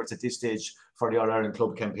favourites at this stage for the All-Ireland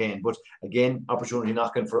Club campaign. But again, opportunity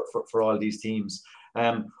knocking for all these teams.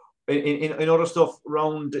 In other stuff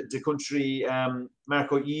around the country,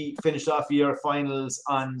 Marco, you finished off your finals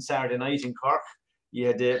on Saturday night in Cork. You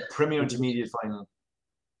had the Premier Intermediate final.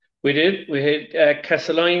 We did. We had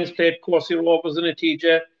Castlelyons played Corsi Rovers in a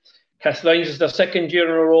TJ. Castlelyons is their second year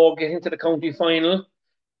in a row getting to the county final.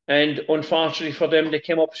 And unfortunately for them, they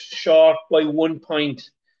came up short by 1 point.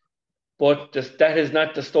 But that is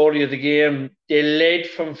not the story of the game. They led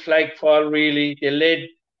from flagfall, really. They led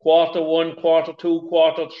quarter 1, quarter 2,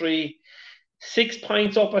 quarter 3. 6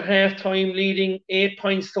 points up at half-time, leading 8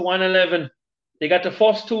 points to 111. They got the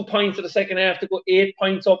first 2 points of the second half to go 8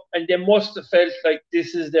 points up, and they must have felt like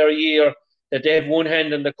this is their year, that they have one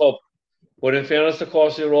hand in the cup. But in fairness to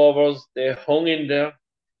Corsi Rovers, they hung in there.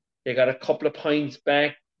 They got a couple of points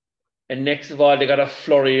back. And next of all, they got a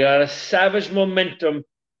flurry. They got a savage momentum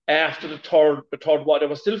after the third quarter. They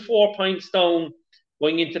were still 4 points down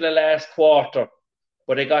going into the last quarter.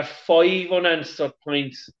 But they got 5 unanswered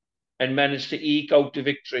points and managed to eke out the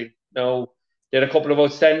victory. Now, they had a couple of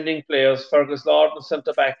outstanding players. Fergus Lord, the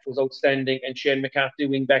centre-back, was outstanding. And Shane McCarthy,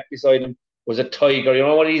 wing-back beside him, was a tiger.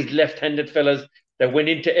 One of these left-handed fellas that went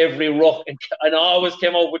into every ruck and always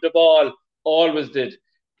came out with the ball. Always did.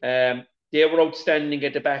 They were outstanding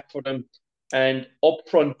at the back for them. And up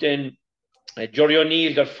front then, Jerry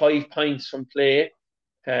O'Neill got 5 points from play.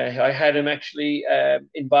 I had him actually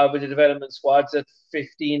involved with the development squads at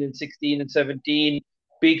 15 and 16 and 17.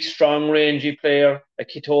 Big, strong, rangy player. A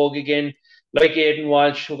Kitog again. Like Aidan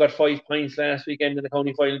Walsh, who got 5 points last weekend in the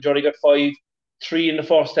county final. Jerry got 5, 3 in the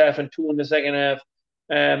first half and 2 in the second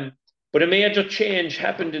half. But a major change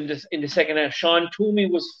happened in the second half. Sean Toomey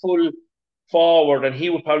was full forward, and he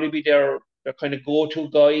would probably be their kind of go-to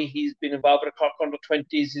guy. He's been involved with the Cork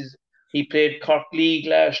under-20s. He played Cork League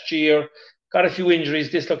last year. Got a few injuries,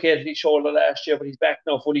 dislocated his shoulder last year, but he's back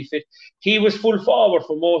now fully fit. He was full forward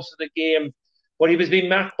for most of the game. but he was being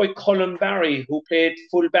marked by Colin Barry, who played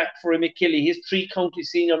full-back for McKilly. His 3 county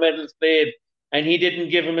senior medals played, and he didn't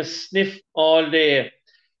give him a sniff all day.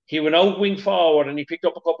 He went out wing forward and he picked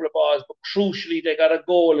up a couple of balls, but crucially, they got a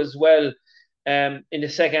goal as well in the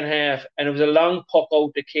second half. And it was a long puck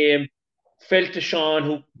out that came, fell to Sean,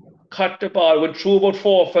 who caught the ball, went through about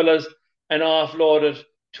 4 fellas and offloaded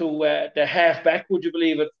to the half-back, would you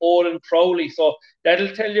believe it, Owen Crowley. So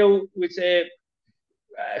that'll tell you, we'd say,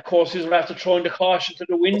 of course, he was after throwing the caution to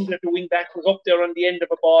the wind, that the wing-back was up there on the end of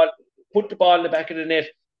a ball, put the ball in the back of the net,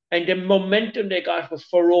 and the momentum they got was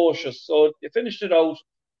ferocious. So they finished it out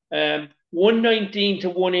 119 to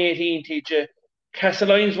 118, TJ.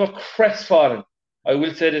 Castleines were crestfallen. I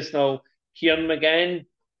will say this now. Kieran McGann,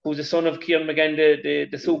 who's the son of Kieran McGann,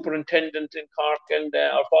 the superintendent in Cork, and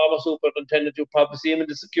our former superintendent, you'll probably see him in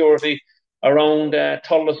the security around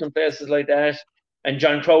Thurles and places like that. And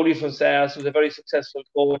John Crowley was a very successful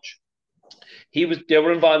coach. They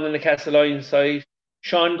were involved in the Castleines side.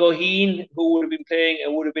 Sean Goheen, who would have been playing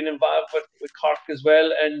and would have been involved with Cork as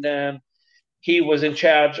well, and he was in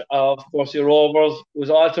charge of course, the Rovers,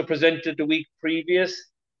 was also presented the week previous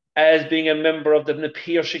as being a member of the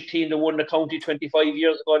Napier team that won the county 25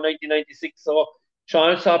 years ago in 1996. So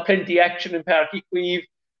Sean saw plenty of action in Páirc Uí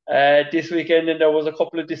Chaoimh this weekend, and there was a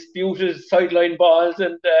couple of disputed sideline balls,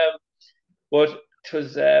 and but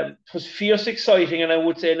it was fierce exciting. And I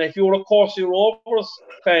would say, and if you're a Corsi Rovers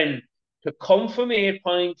fan, to come from 8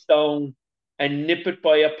 points down and nip it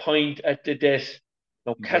by a point at the death.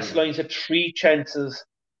 Now, Castleines had 3 chances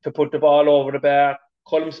to put the ball over the bar.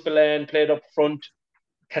 Colm Spillane played up front.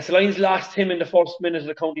 Castleines lost him in the first minute of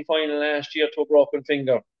the county final last year to a broken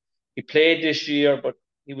finger. He played this year, but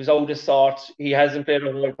he was out of sorts. He hasn't played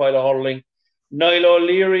a whole pile of hurling. Niall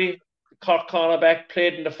O'Leary, the Cork cornerback,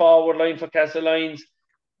 played in the forward line for Castleines,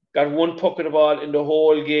 got 1 puck of the ball in the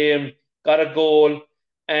whole game, got a goal,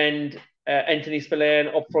 and Anthony Spillane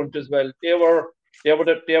up front as well. They were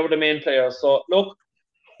the main players. So look,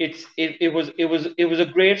 it was a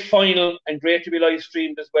great final and great to be live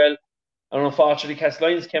streamed as well. And unfortunately,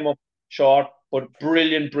 Castleines came up short, but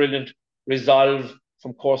brilliant resolve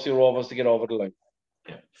from Corsi Rovers to get over the line.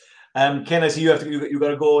 Yeah. Ken, I see you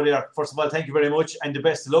got to go there. First of all, thank you very much, and the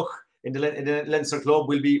best of luck in the Leinster Club.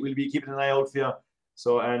 We'll be keeping an eye out for you.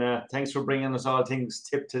 So, and thanks for bringing us all things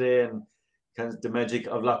tip today and kind of the magic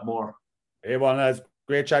of Lockmore. Hey, well, that's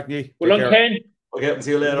great chatting to you. Well done, Ken. Okay, we'll see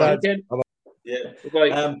you later. Yeah.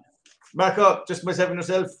 Bye. Marco, just myself and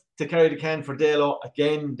yourself to carry the can for Dalo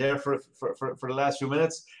again there for the last few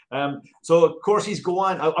minutes. So of course he's go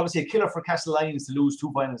on. Obviously a killer for Castleines to lose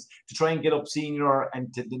 2 finals, to try and get up senior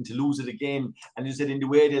and to lose it again. And you said in the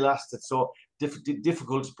way they lost it, so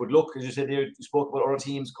difficult. But look, as you said, you spoke about other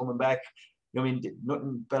teams coming back. I mean,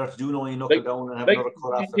 nothing better to do now. You knuckle down and have another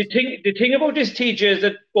cut off. The thing about this, TJ, is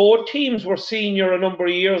that both teams were senior a number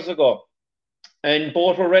of years ago, and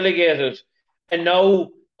both were relegated, and now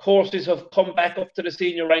courses have come back up to the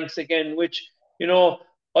senior ranks again. Which, you know,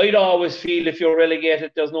 I'd always feel if you're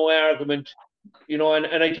relegated, there's no argument. You know,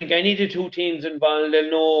 and I think any of the 2 teams involved,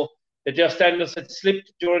 they'll know that their standards had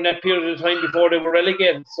slipped during that period of time before they were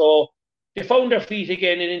relegated. So they found their feet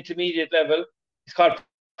again in intermediate level. It's called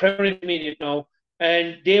Premier Intermediate now,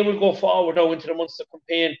 and they will go forward now into the Munster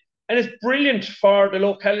campaign. And it's brilliant for the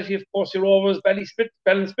locality of Corsi Rovers.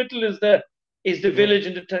 Ballinspittle is the village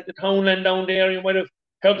and the townland down there. You might have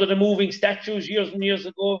heard of the moving statues years and years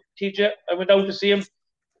ago, TJ. I went out to see them.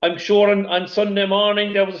 I'm sure on Sunday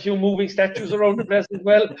morning there was a few moving statues around the place as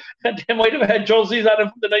well, and they might have had jerseys on them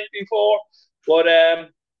from the night before. But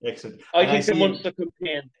excellent. I think the Munster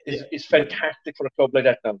campaign is fantastic for a club like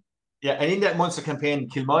that now. Yeah, and in that Munster campaign,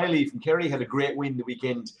 Kilmiley from Kerry had a great win the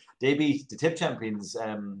weekend. They beat the Tip champions.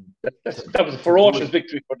 That was a ferocious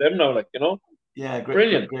victory for them now, you know. Yeah,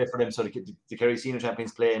 brilliant. Great for them. So the Kerry senior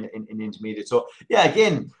champions play in the intermediate. So yeah,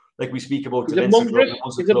 again, like we speak about is it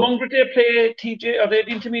Mungret they play, TJ? Are they the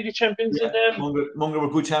intermediate champions? Yeah, Mungret were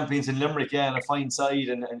good champions in Limerick, yeah, and a fine side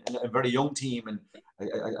and a very young team and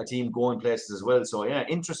a team going places as well. So yeah,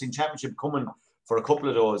 interesting championship coming for a couple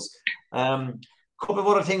of those. Couple of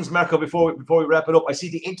other things, Marco, before we wrap it up. I see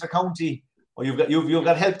the inter-county. Oh, you've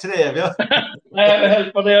got help today, have you? I have a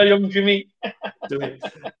helper there, young Jimmy. The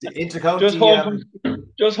inter-county.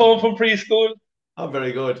 Just home from preschool. Oh,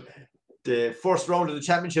 very good. The first round of the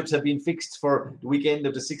championships have been fixed for the weekend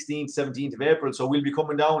of the 16th, 17th of April. So we'll be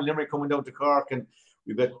coming down, Limerick coming down to Cork, and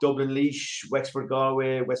we've got Dublin Laois, Wexford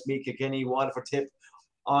Galway, Westmeath Kilkenny, Waterford Tip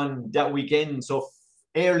on that weekend. So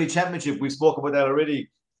early championship, we spoke about that already.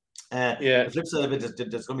 The flip side of it is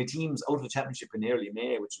there's going to be teams out of the championship in early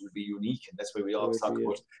May, which will be unique, and that's where we always talk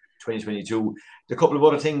about 2022. A couple of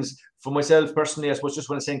other things for myself personally, I suppose just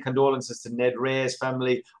want to send condolences to Ned Ray's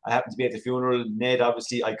family. I happened to be at the funeral. Ned,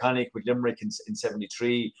 obviously iconic with Limerick in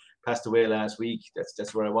 73, passed away last week.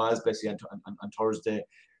 That's where I was, basically on Thursday.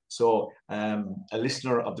 So a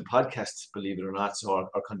listener of the podcast, believe it or not, so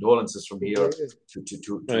our condolences from here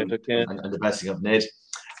to and the passing of Ned.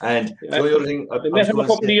 And the other thing, I met him a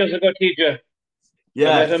couple of years ago, TJ.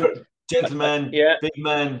 Yeah, gentleman, big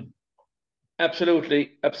man.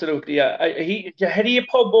 Absolutely. Yeah, he had a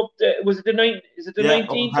pub up. Was it the 19th? Is it the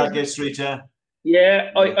 19th? Parkgate Street, yeah. Yeah,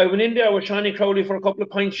 I went in there with Shawnee Crowley for a couple of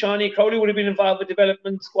pints. Shawnee Crowley would have been involved with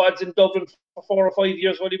development squads in Dublin for 4 or 5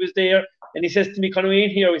 years while he was there. And he says to me, "Can we in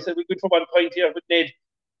here?" He said, "We're good for 1 pint here with Ned."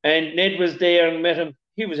 And Ned was there and met him.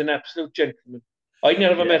 He was an absolute gentleman. I'd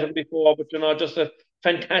never met him before, but just a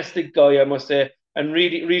fantastic guy, I must say, and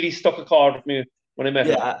really, really stuck a chord with me when I met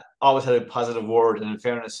him. Yeah, I always had a positive word, and in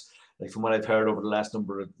fairness, like from what I've heard over the last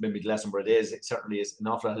number of days, it certainly is an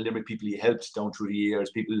awful lot of Limerick people he helped down through the years,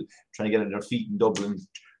 people trying to get on their feet in Dublin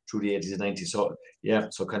through the 80s and 90s. So,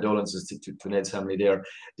 so condolences to Ned's family there.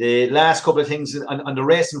 The last couple of things on the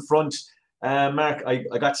racing front, Mark, I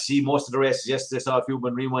got to see most of the races yesterday. Saw a few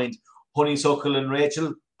on Rewind. Honeysuckle and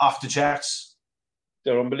Rachel, off the charts.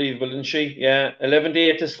 They're unbelievable, isn't she? Yeah,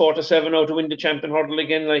 11-8 is 4-7 out to win the champion hurdle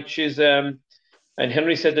again. Like she's and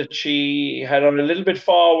Henry said that she had her a little bit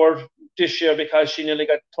forward this year because she nearly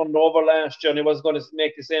got turned over last year and he was going to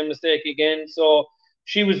make the same mistake again. So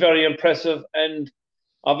she was very impressive, and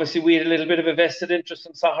obviously we had a little bit of a vested interest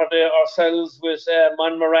in Saturday ourselves with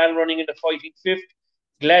Monmoral running in the fighting fifth.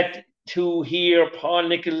 Glad to hear Paul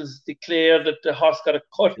Nichols declare that the horse got a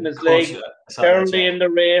cut in his leg early in the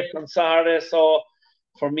race on Saturday. So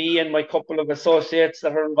for me and my couple of associates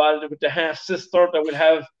that are involved with the half-sister, that will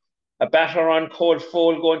have a batter on Cold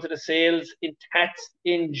Foal going to the sales in Tats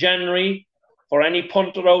in January. For any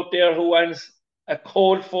punter out there who wants a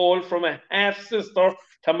Cold Foal from a half-sister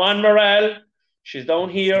to Monmoral, she's down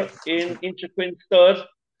here in Inchiquin Stud,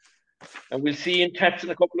 and we'll see in Tats in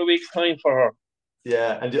a couple of weeks' time for her.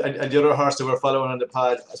 Yeah, and the other horse that we're following on the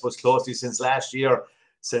pod, I suppose, closely since last year,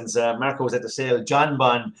 since Marco was at the sale, John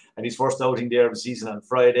Bon, and his first outing there of the season on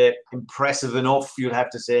Friday. Impressive enough, you'd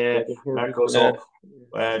have to say, Marco. So,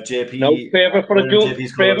 JP. No, favourite for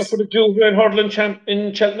the juvenile hurdling champ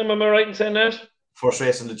in Cheltenham, am I right in saying that? First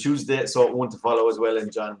race on the Tuesday, so one to follow as well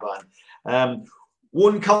in John Bon.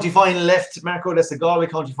 One county final left, Marco. That's the Galway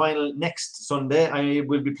county final next Sunday. I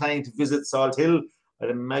will be planning to visit Salt Hill. I'd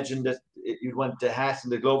imagine that you'd want the hat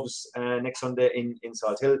and the gloves next Sunday in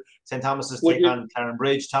Salt Hill. St. Thomas's take on Claren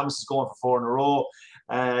Bridge. Thomas is going for 4 in a row.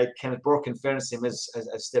 Kenneth Burke, in fairness to him, has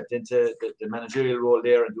stepped into the managerial role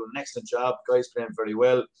there and doing an excellent job. Guys playing very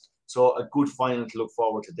well. So a good final to look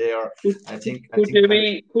forward to there. Could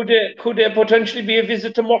there potentially be a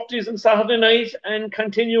visit to Murty's on Saturday night and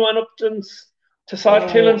continue on up to Salt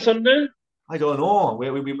Hill on Sunday? I don't know.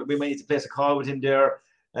 We might need to place a call with him there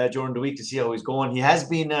during the week to see how he's going. He has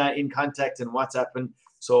been in contact and WhatsApping,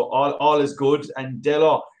 so all is good. And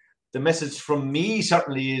Delo, the message from me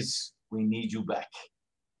certainly is we need you back.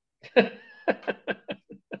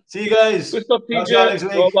 See you guys. Good stuff,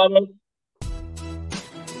 TJ.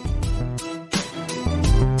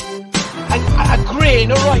 A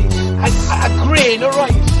grain of rice, a grain of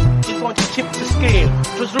rice is going to tip the scale.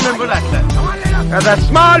 Just remember that, lad. There's a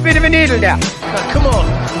small bit of a needle there. Now, come on,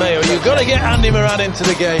 Mayo, you've got to get Andy Moran into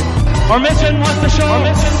the game. Our mission was to show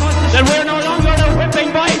that we're no longer the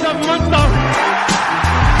whipping boys of Munster.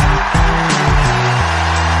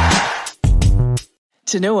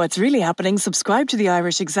 To know what's really happening, subscribe to the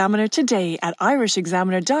Irish Examiner today at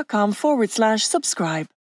irishexaminer.com/subscribe.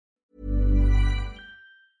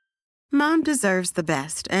 Mom deserves the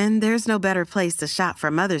best, and there's no better place to shop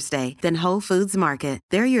for Mother's Day than Whole Foods Market.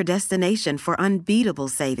 They're your destination for unbeatable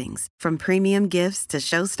savings, from premium gifts to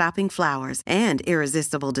show-stopping flowers and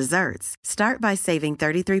irresistible desserts. Start by saving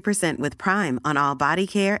 33% with Prime on all body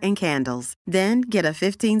care and candles. Then get a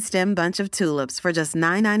 15-stem bunch of tulips for just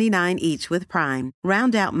 $9.99 each with Prime.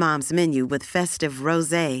 Round out Mom's menu with festive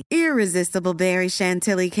rosé, irresistible berry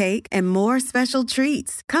chantilly cake, and more special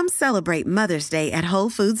treats. Come celebrate Mother's Day at Whole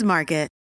Foods Market.